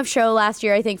 game of show last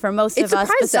year, I think, for most It of us,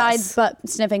 surprised besides us. but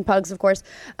sniffing pugs, of course.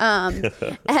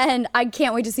 And I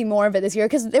can't wait to see more of it this year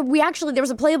because there was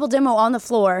a playable demo on the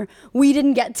floor. We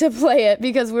didn't get to play it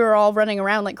because we were all running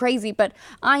around like crazy, but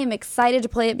I am excited to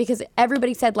play it because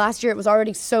everybody said last year it was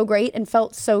already so great and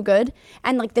felt so good.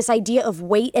 And like this idea of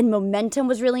weight and momentum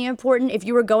was really important. If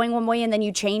you were going one way and then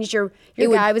you changed, your It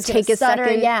would guy was going take to a stutter.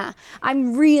 second. Yeah,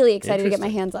 I'm really excited to get my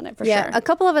Interesting. hands on it for Yeah, sure. a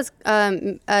couple of us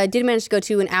did manage to go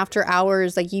to an after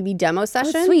hours like UB demo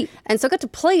session. sweet. And so I got to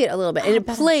play it a little bit, and it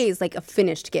plays like a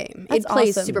finished game. That's it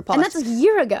plays awesome. super And polished. that's a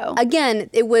year ago. Again,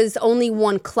 it was only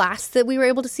one class that we were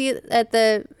able to see it at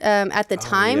the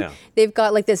time. yeah. They've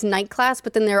got like this night class,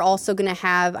 but then they're also going to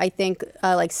have, I think,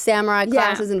 like samurai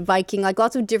classes and Viking, like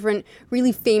lots of different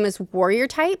really famous warrior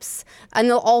types, and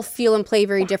they'll all feel and play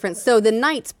very different. So the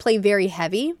knights play very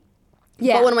heavy.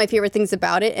 Yeah. But one of my favorite things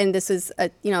about it, and this is a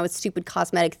stupid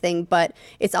cosmetic thing, but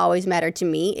it's always mattered to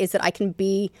me, is that I can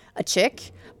be a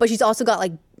chick, but she's also got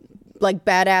like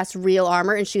badass real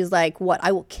armor, and she's like, "What?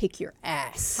 I will kick your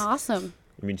ass." Awesome.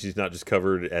 I mean, she's not just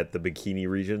covered at the bikini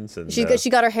regions. And She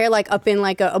got her hair like up in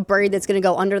like a braid that's gonna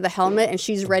go under the helmet, and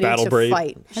she's ready battle to braid.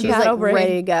 fight. She's battle like braid.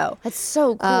 ready to go. That's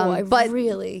so cool. But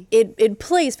really. it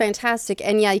plays fantastic,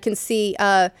 and yeah, you can see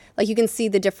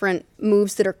the different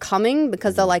moves that are coming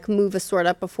because they'll like move a sword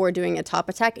up before doing a top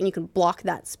attack, and you can block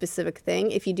that specific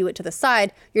thing. If you do it to the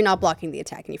side, you're not blocking the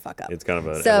attack, and you fuck up. it's kind of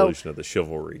an So- evolution of the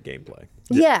chivalry gameplay.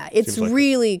 Yeah, it's Seems like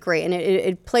really great, and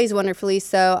it plays wonderfully.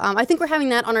 So I think we're having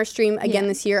that on our stream again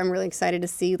this year. I'm really excited to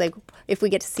see like if we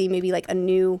get to see maybe like a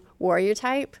new warrior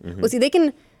type. We'll see. They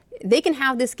can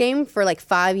have this game for like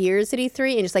 5 years at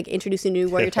E3 and just like introduce a new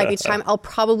warrior type each time. I'll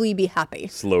probably be happy.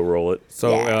 Slow roll it.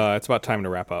 So Yeah. it's about time to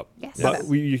wrap up. Yes. But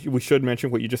we should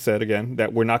mention what you just said again,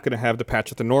 that we're not going to have the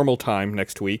patch at the normal time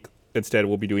next week. Instead,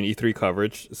 we'll be doing E3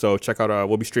 coverage. So check out,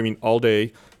 we'll be streaming all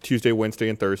day, Tuesday, Wednesday,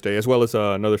 and Thursday, as well as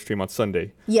another stream on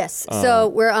Sunday. Yes. So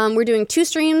we're doing 2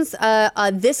 streams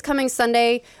this coming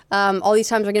Sunday. All these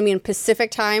times are going to be in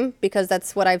Pacific time because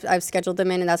that's what I've scheduled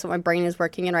them in, and that's what my brain is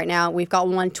working in right now. We've got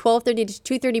one 12:30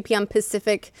 to 2:30 p.m.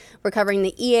 Pacific. We're covering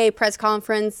the EA press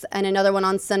conference, and another one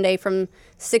on Sunday from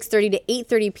 6:30 to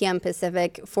 8:30 p.m.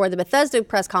 Pacific for the Bethesda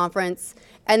press conference,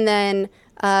 and then.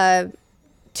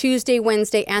 Tuesday,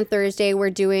 Wednesday, and Thursday, we're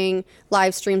doing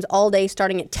live streams all day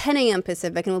starting at 10 a.m.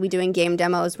 Pacific, and we'll be doing game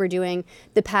demos. We're doing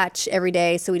the patch every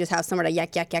day, so we just have somewhere to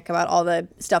yak about all the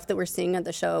stuff that we're seeing at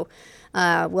the show.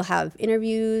 We'll have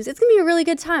interviews. It's going to be a really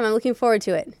good time. I'm looking forward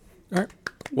to it. All right.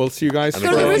 We'll see you guys.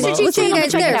 Go to the Rooster We'll Teeth see you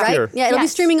guys there, right? Yeah, it'll be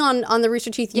Yes. streaming on the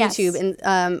Rooster Teeth Yes. YouTube,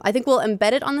 and I think we'll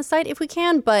embed it on the site if we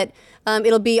can, but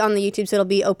it'll be on the YouTube, so it'll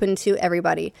be open to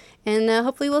everybody. And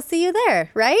hopefully we'll see you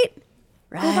there, right?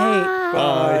 Right.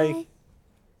 Bye.